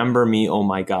 right? Remember me, oh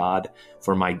my God,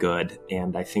 for my good.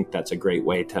 And I think that's a great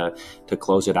way to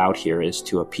close it out here, is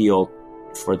to appeal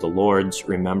for the Lord's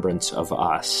remembrance of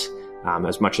us.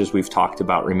 As much as we've talked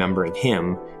about remembering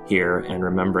him here and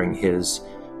remembering his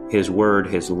word,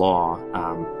 his law,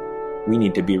 we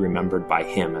need to be remembered by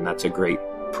him. And that's a great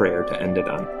prayer to end it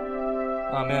on.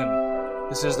 Amen.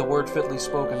 This is the Word Fitly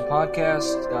Spoken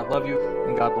podcast. God love you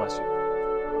and God bless you.